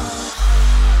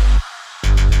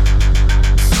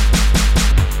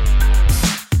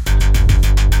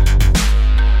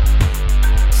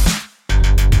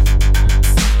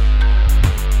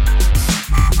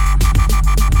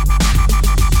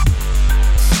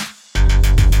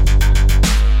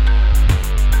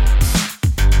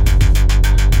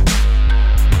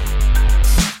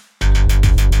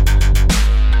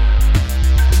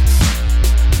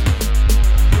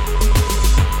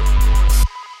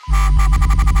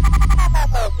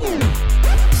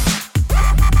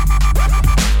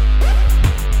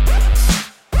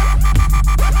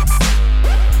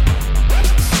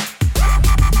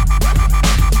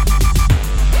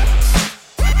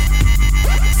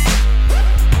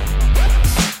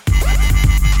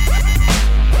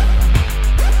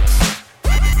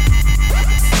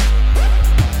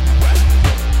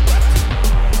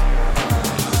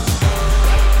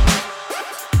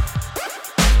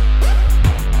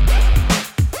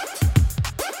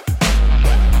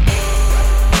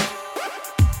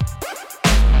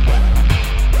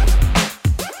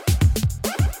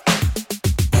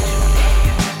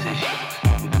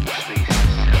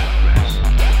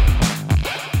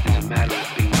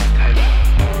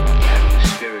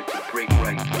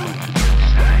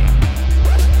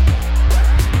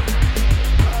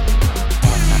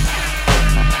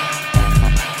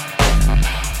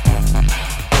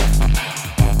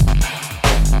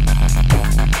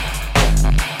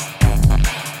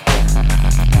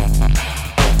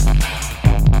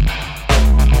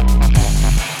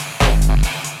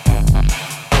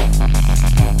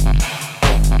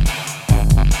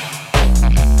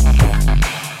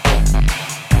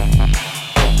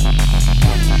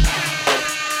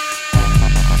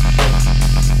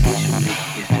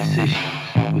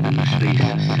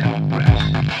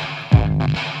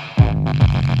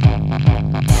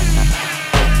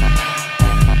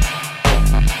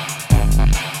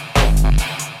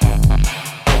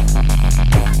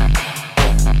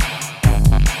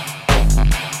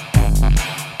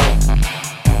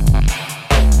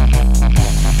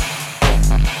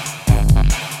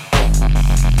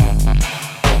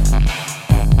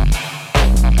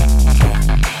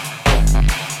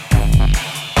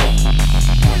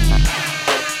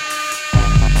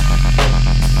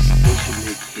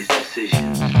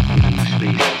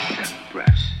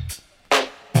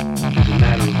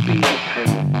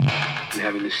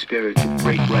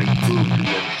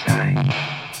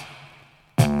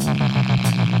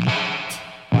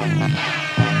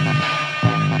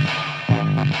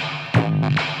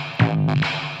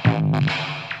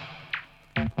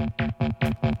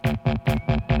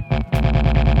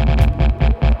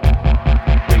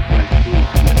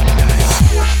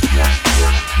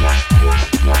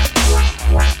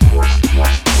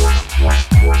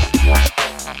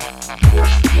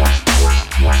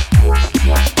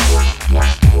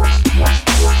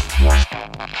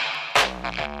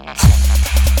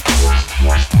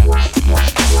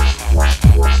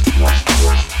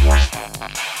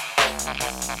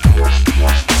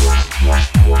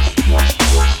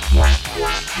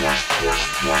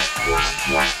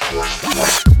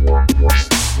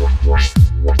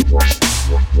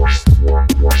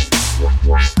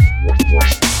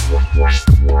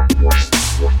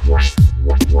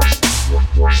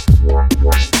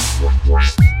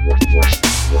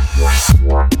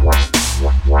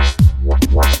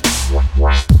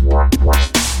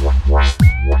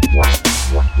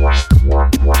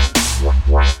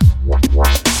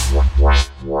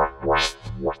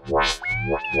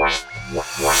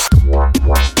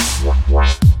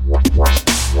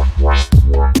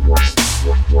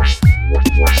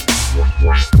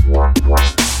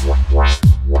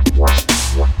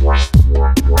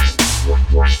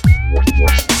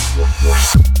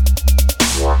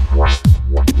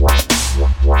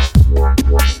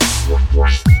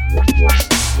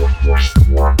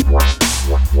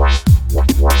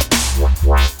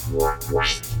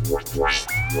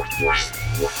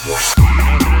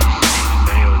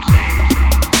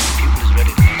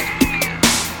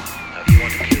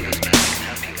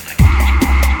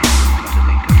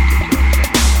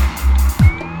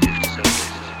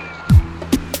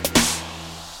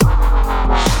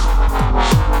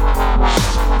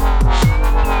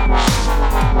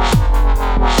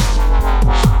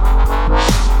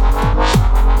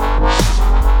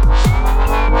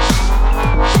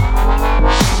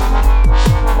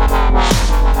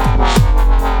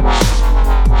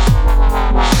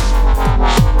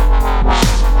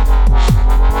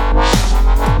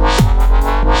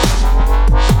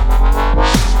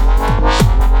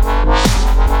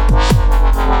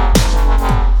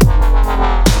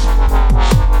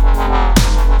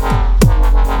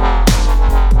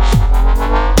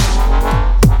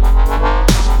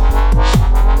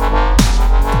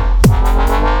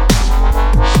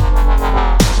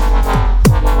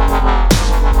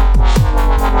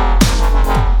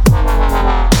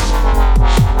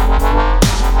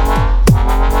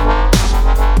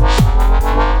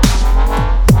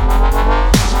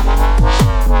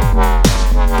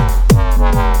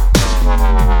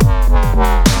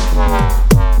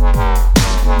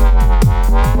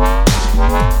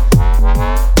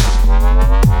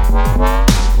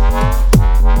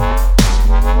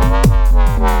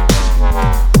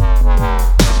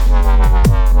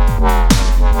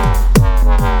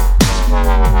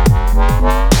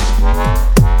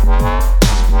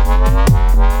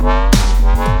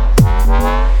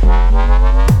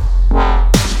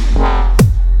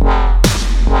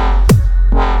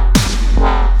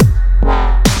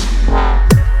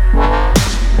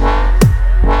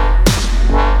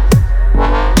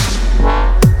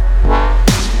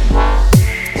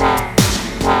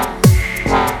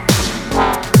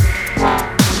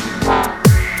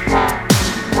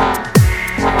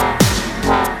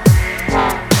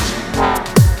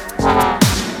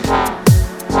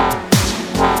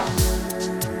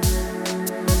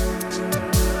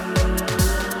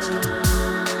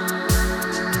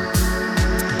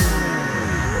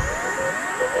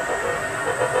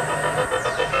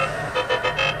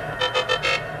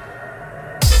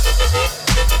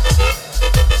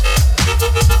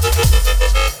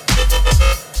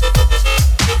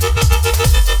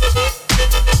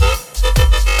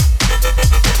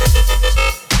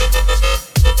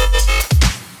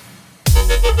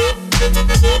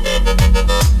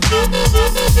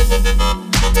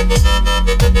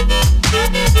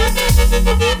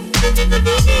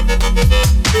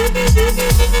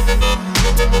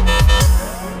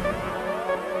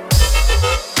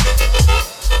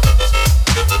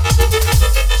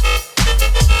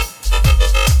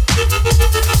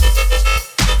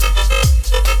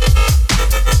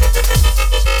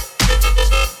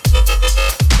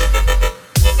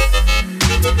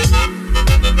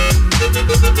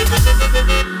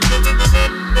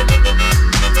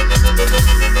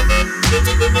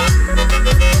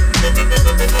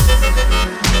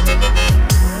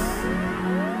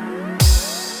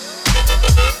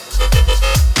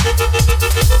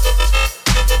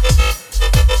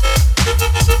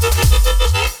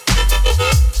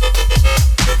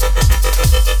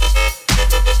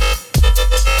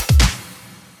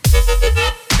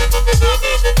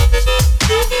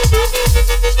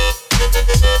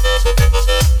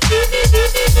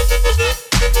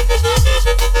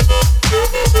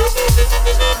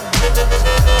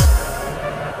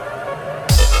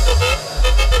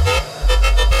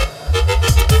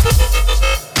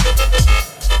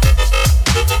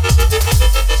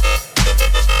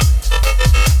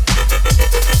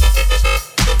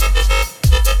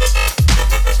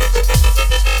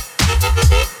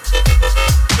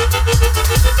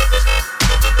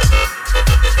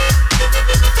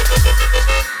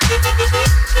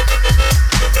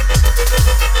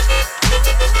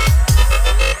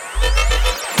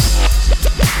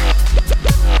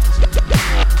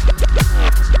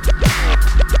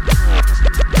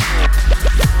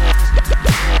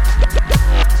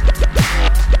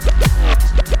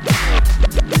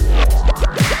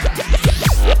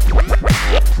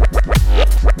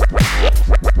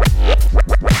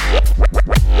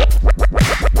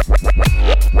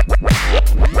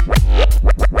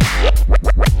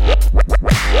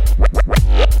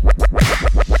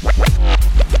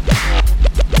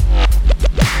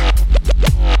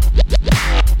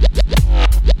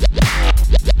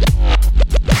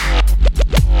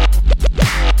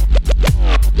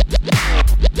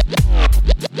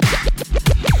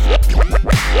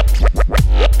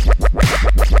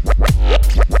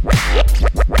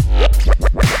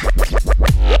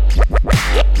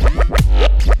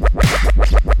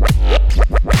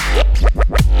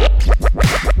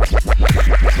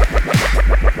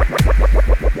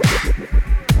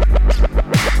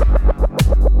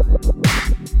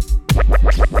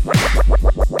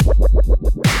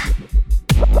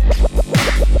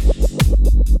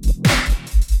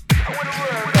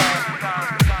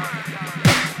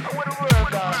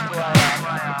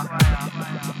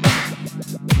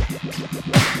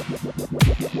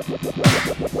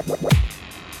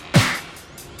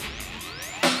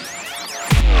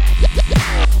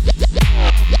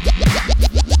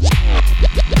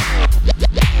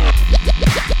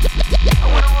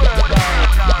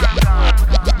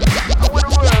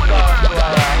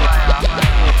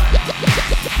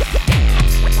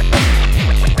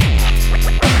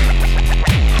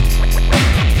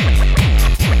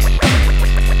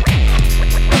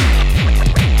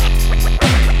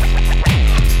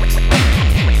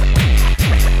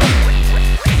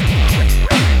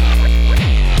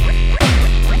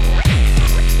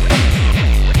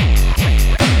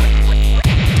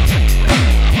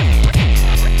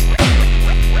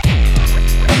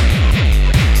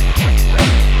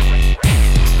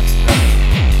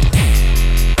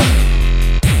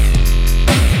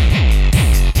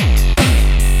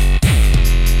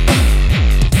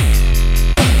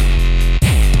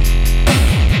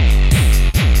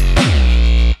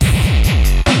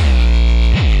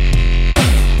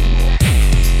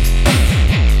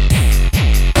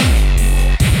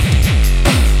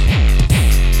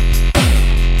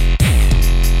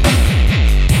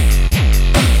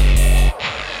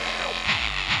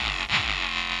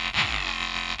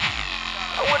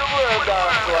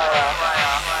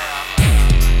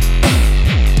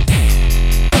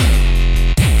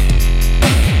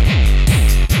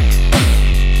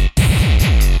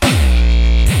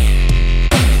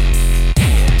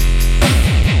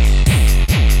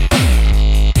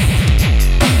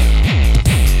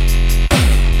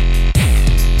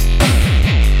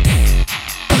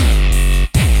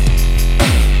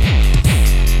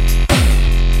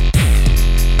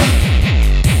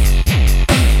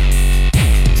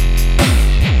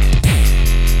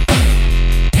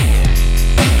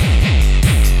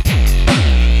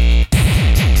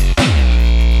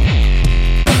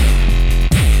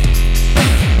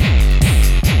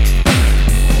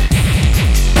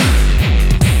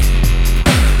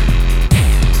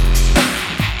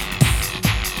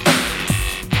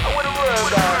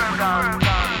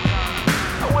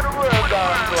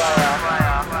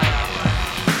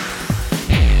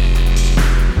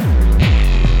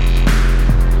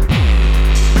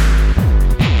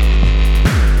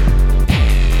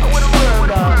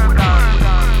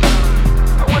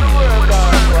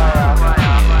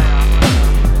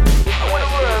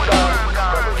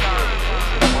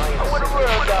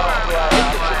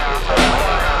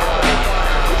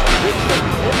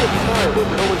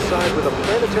 of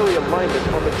planetary alignment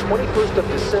on the 21st of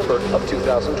December of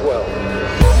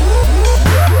 2012.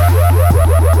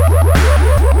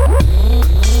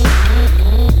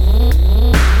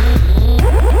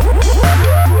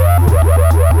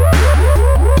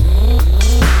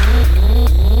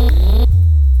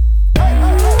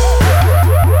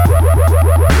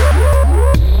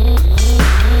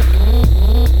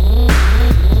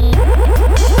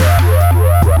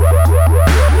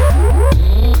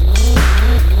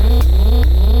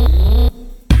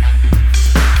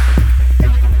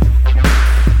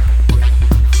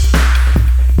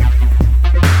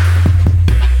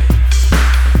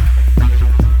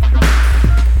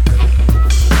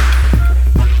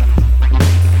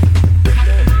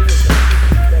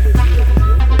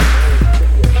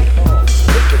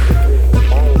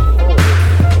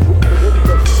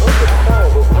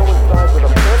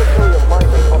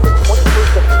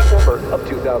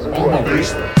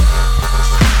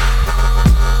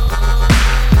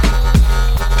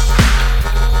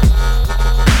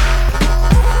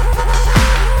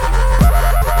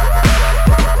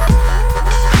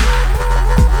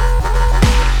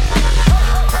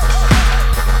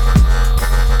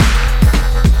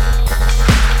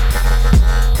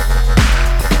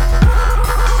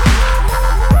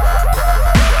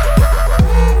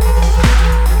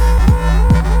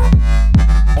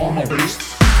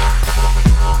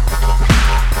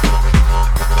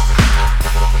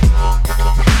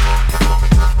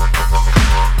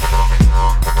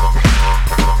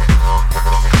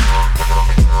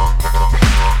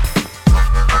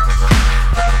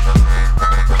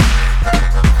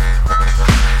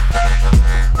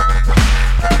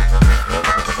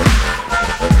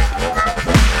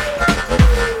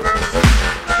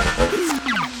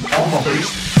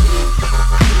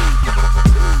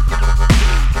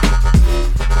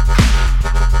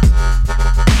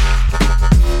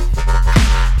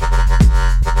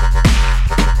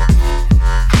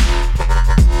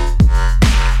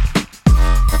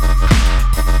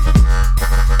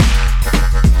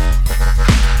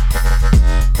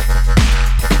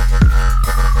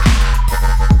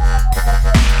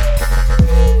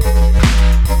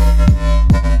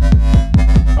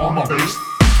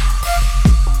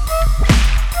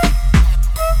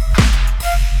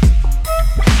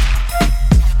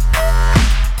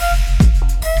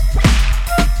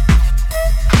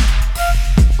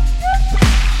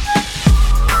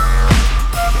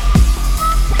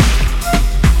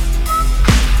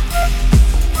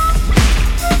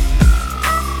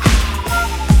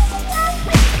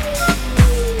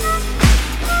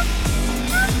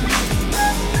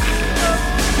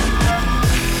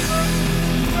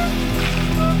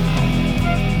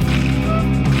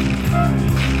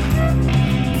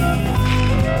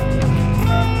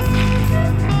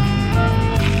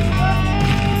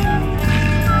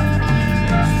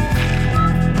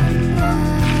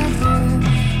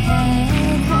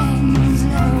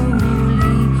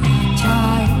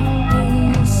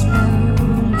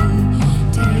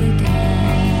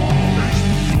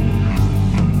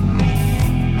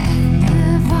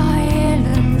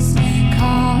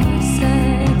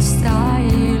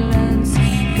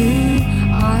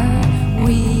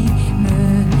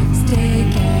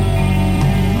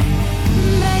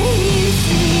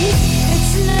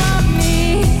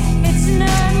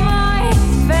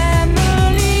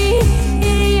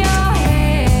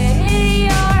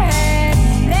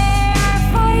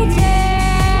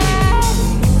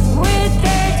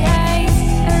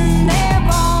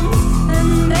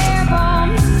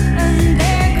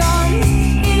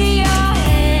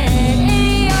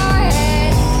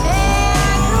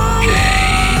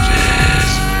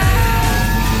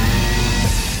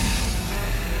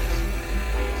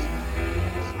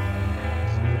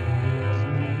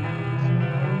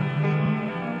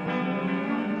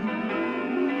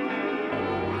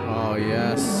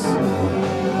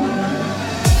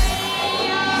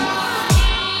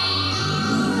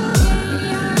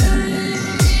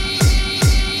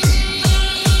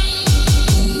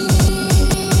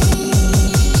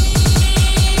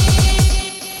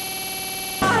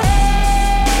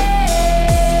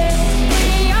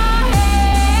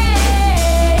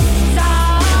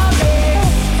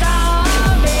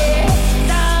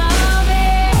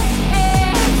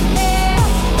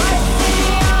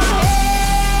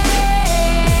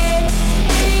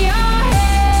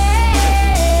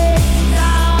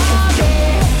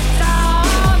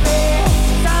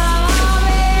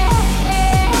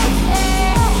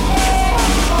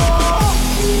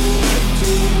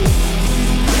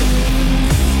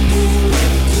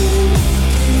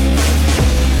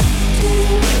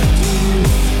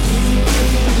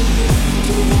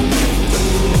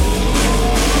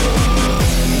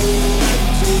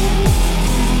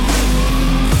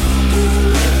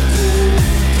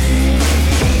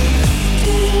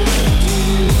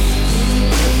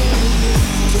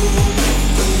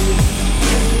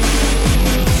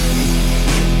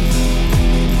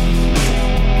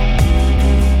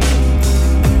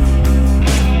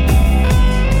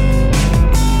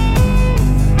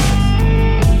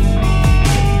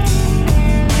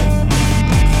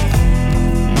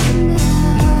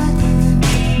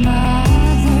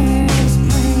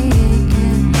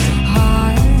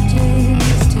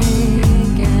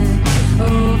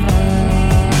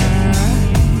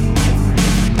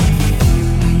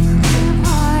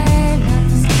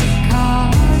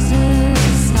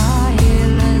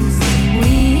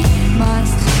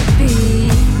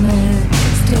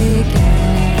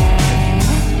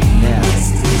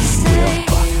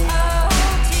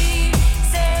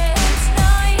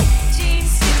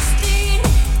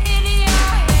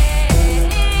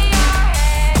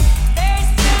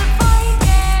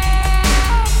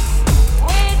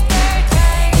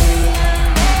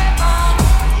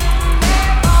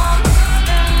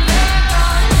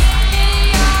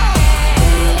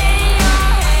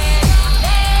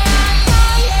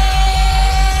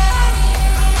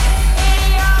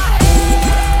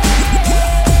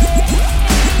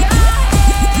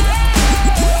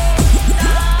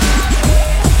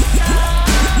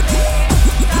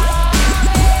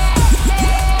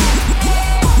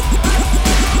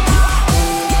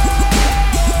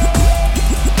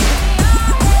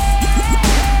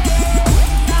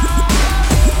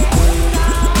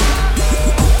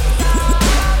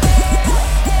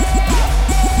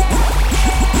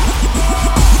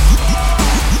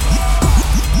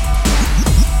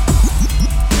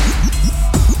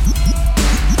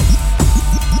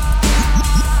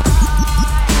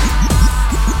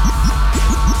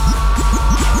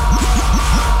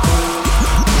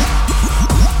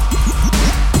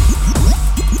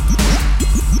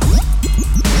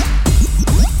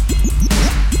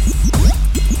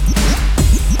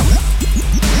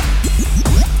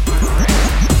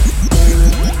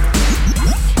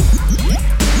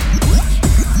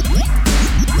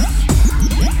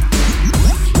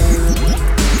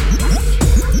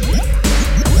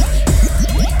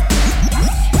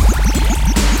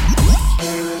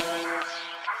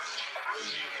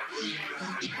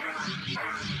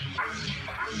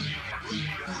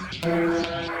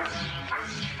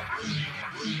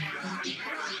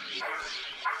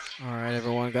 All right,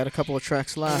 everyone, got a couple of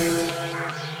tracks left.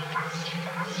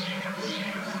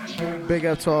 Big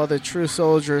up to all the true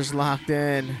soldiers locked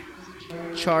in.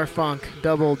 Charfunk,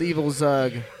 Doubled, Evil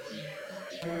Zug,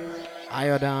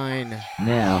 Iodine.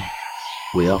 Now,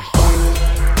 we are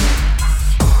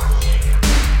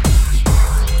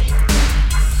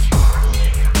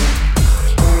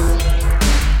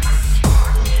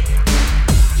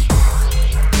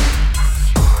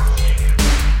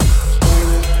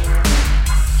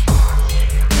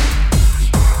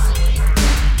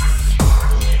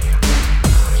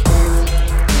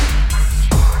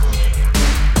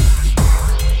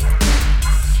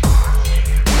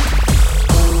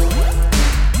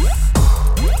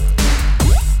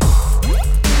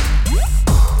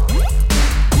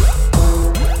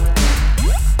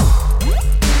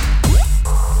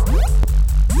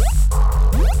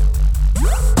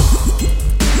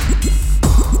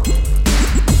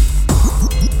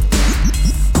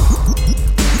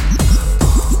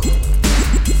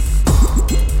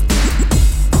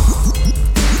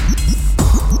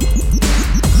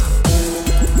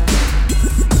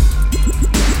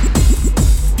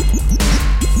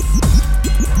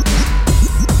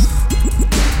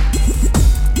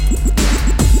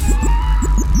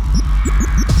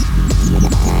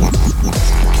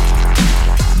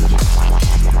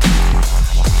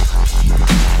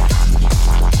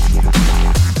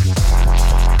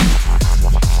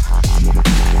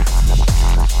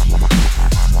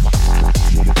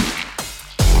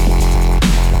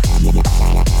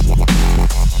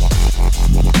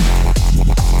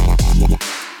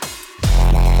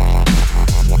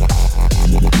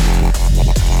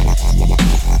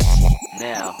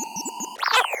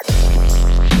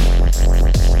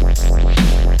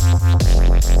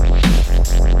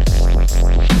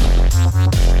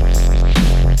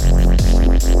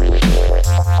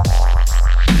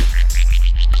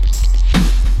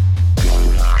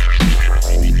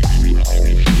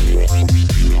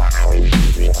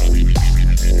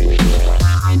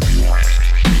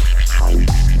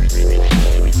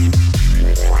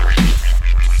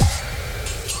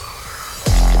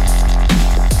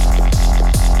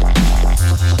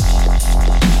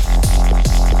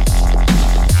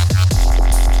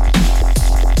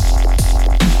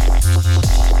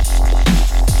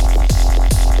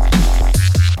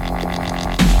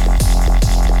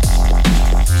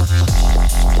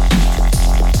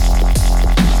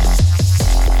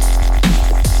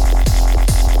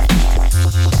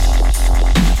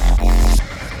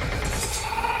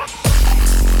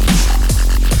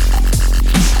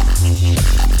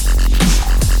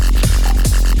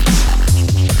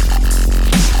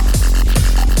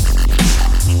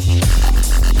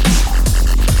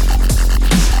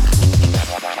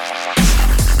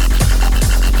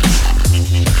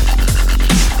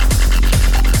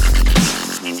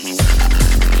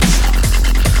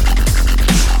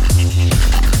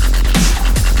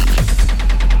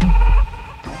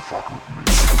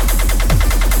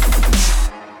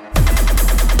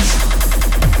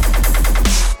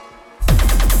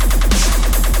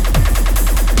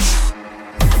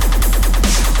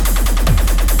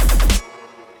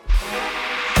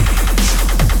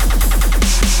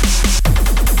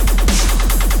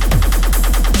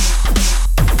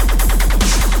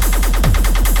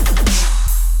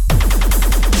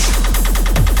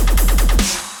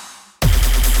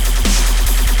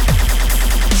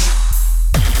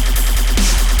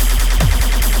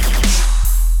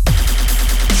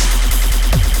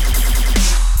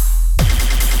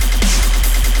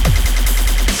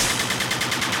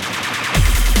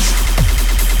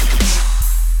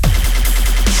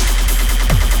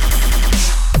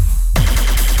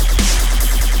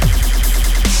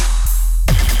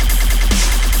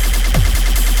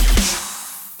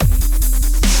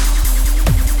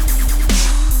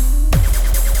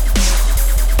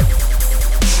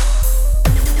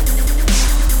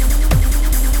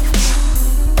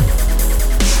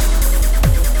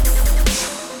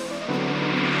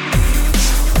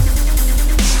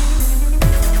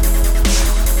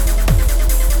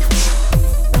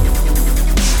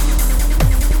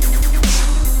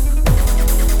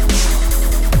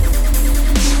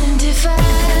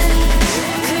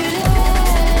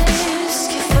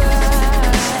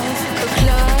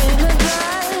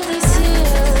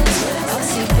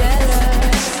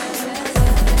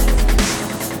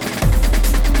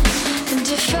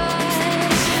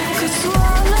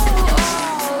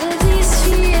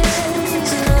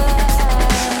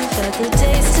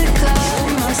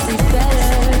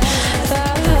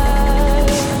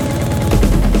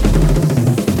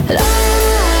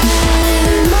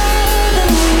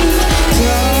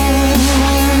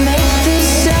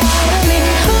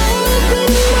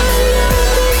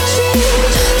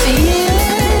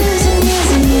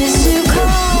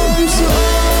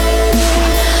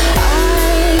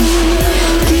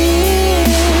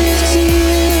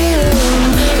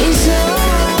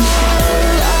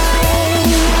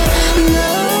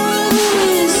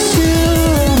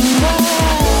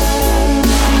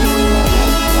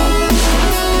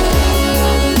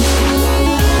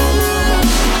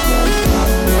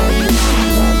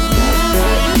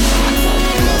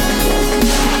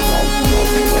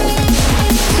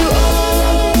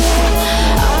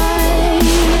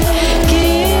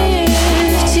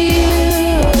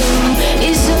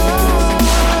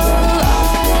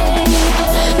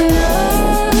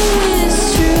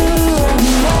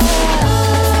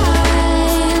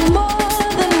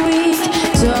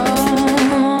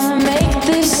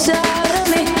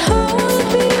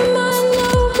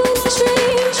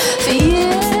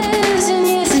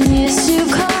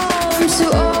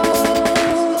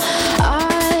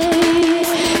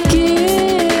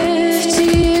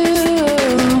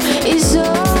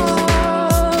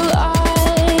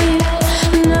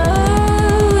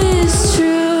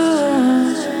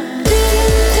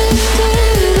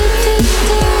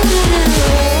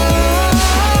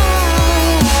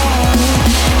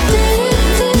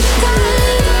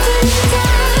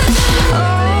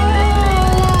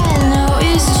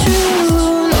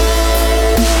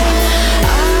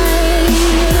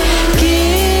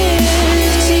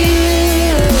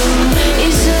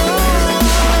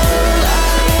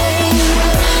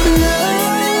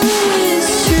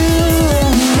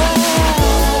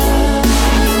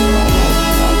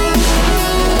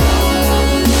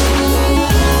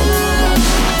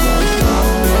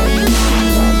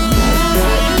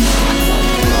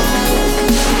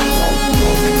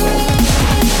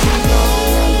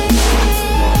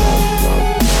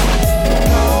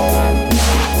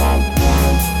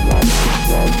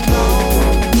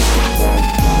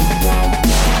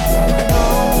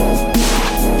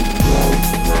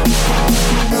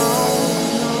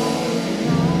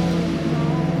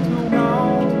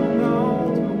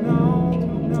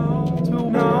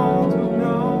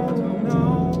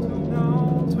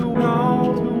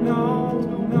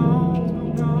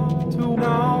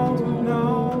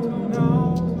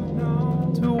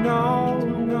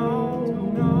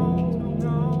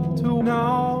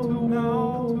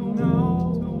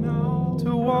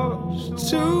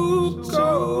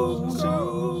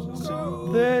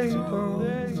they don't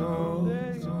know.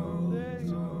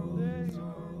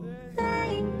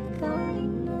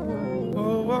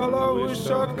 Oh, well, I wish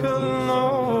I could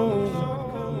know.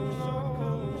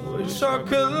 Wish I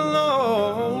could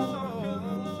know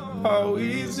how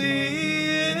easy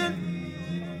it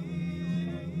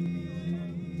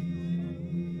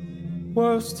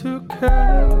was to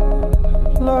care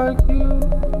like you.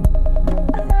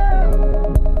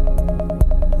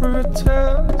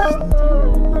 Protest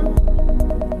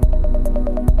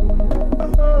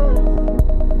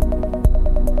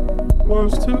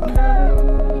was to care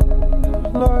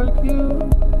like you.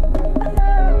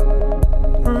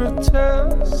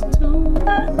 Protest too.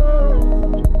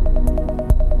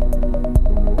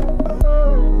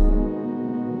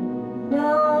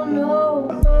 Now I know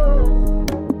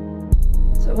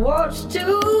to watch to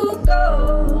go.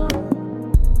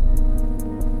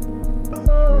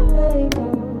 Hey, go.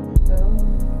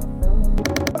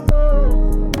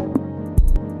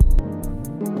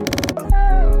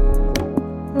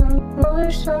 I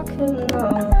wish I could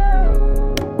know.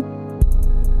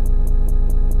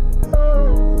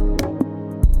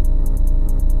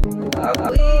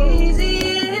 How easy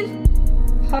it,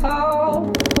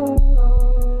 how long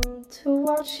to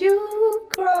watch you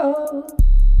grow.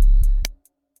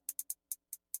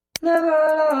 Never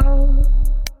alone,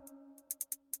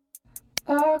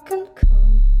 I can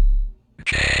come.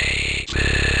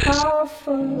 How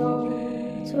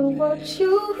long to watch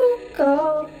you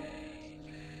go.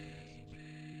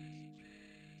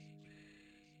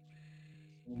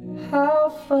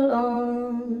 How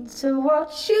long to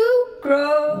watch you grow?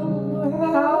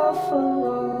 How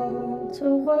long to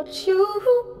watch you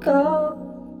go?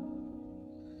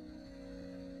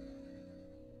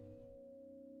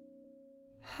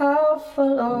 How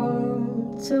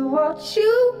long to watch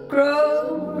you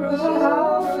grow?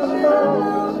 How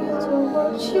long to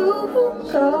watch you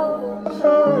go?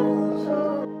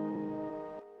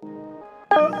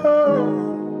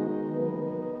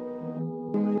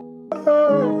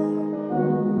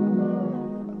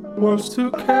 Was to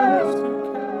care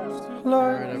like.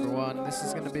 Alright, everyone, this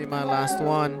is gonna be my last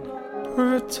one.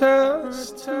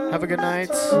 Protest. Have a good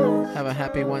night. Have a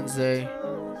happy Wednesday.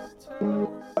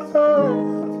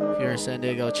 If you're in San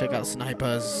Diego, check out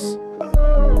Snipers.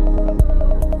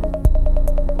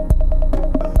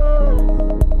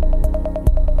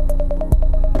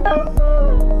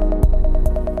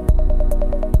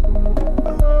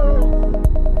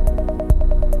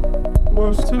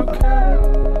 Was to care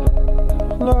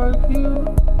like you.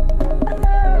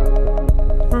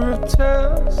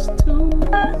 Protest too.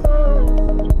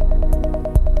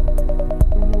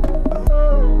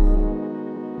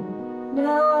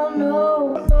 Now I know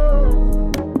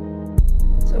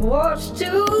to watch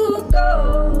to go.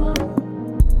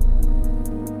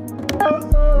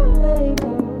 Hey,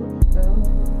 go.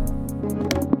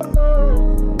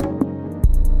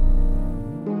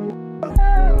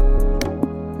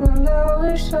 And I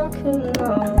wish I could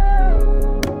know.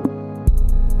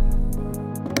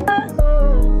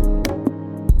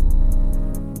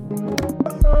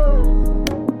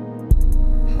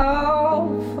 How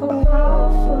far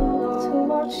to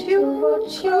watch you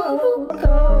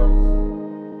go.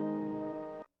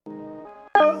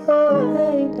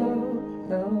 They don't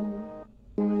know.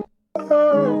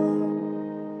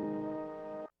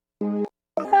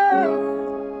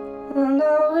 And I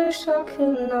wish I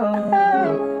could know.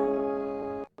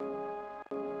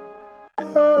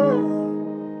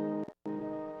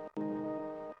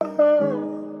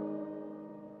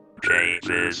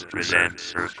 J-Biz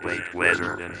presents Earthquake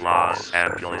Weather in Los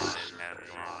Angeles.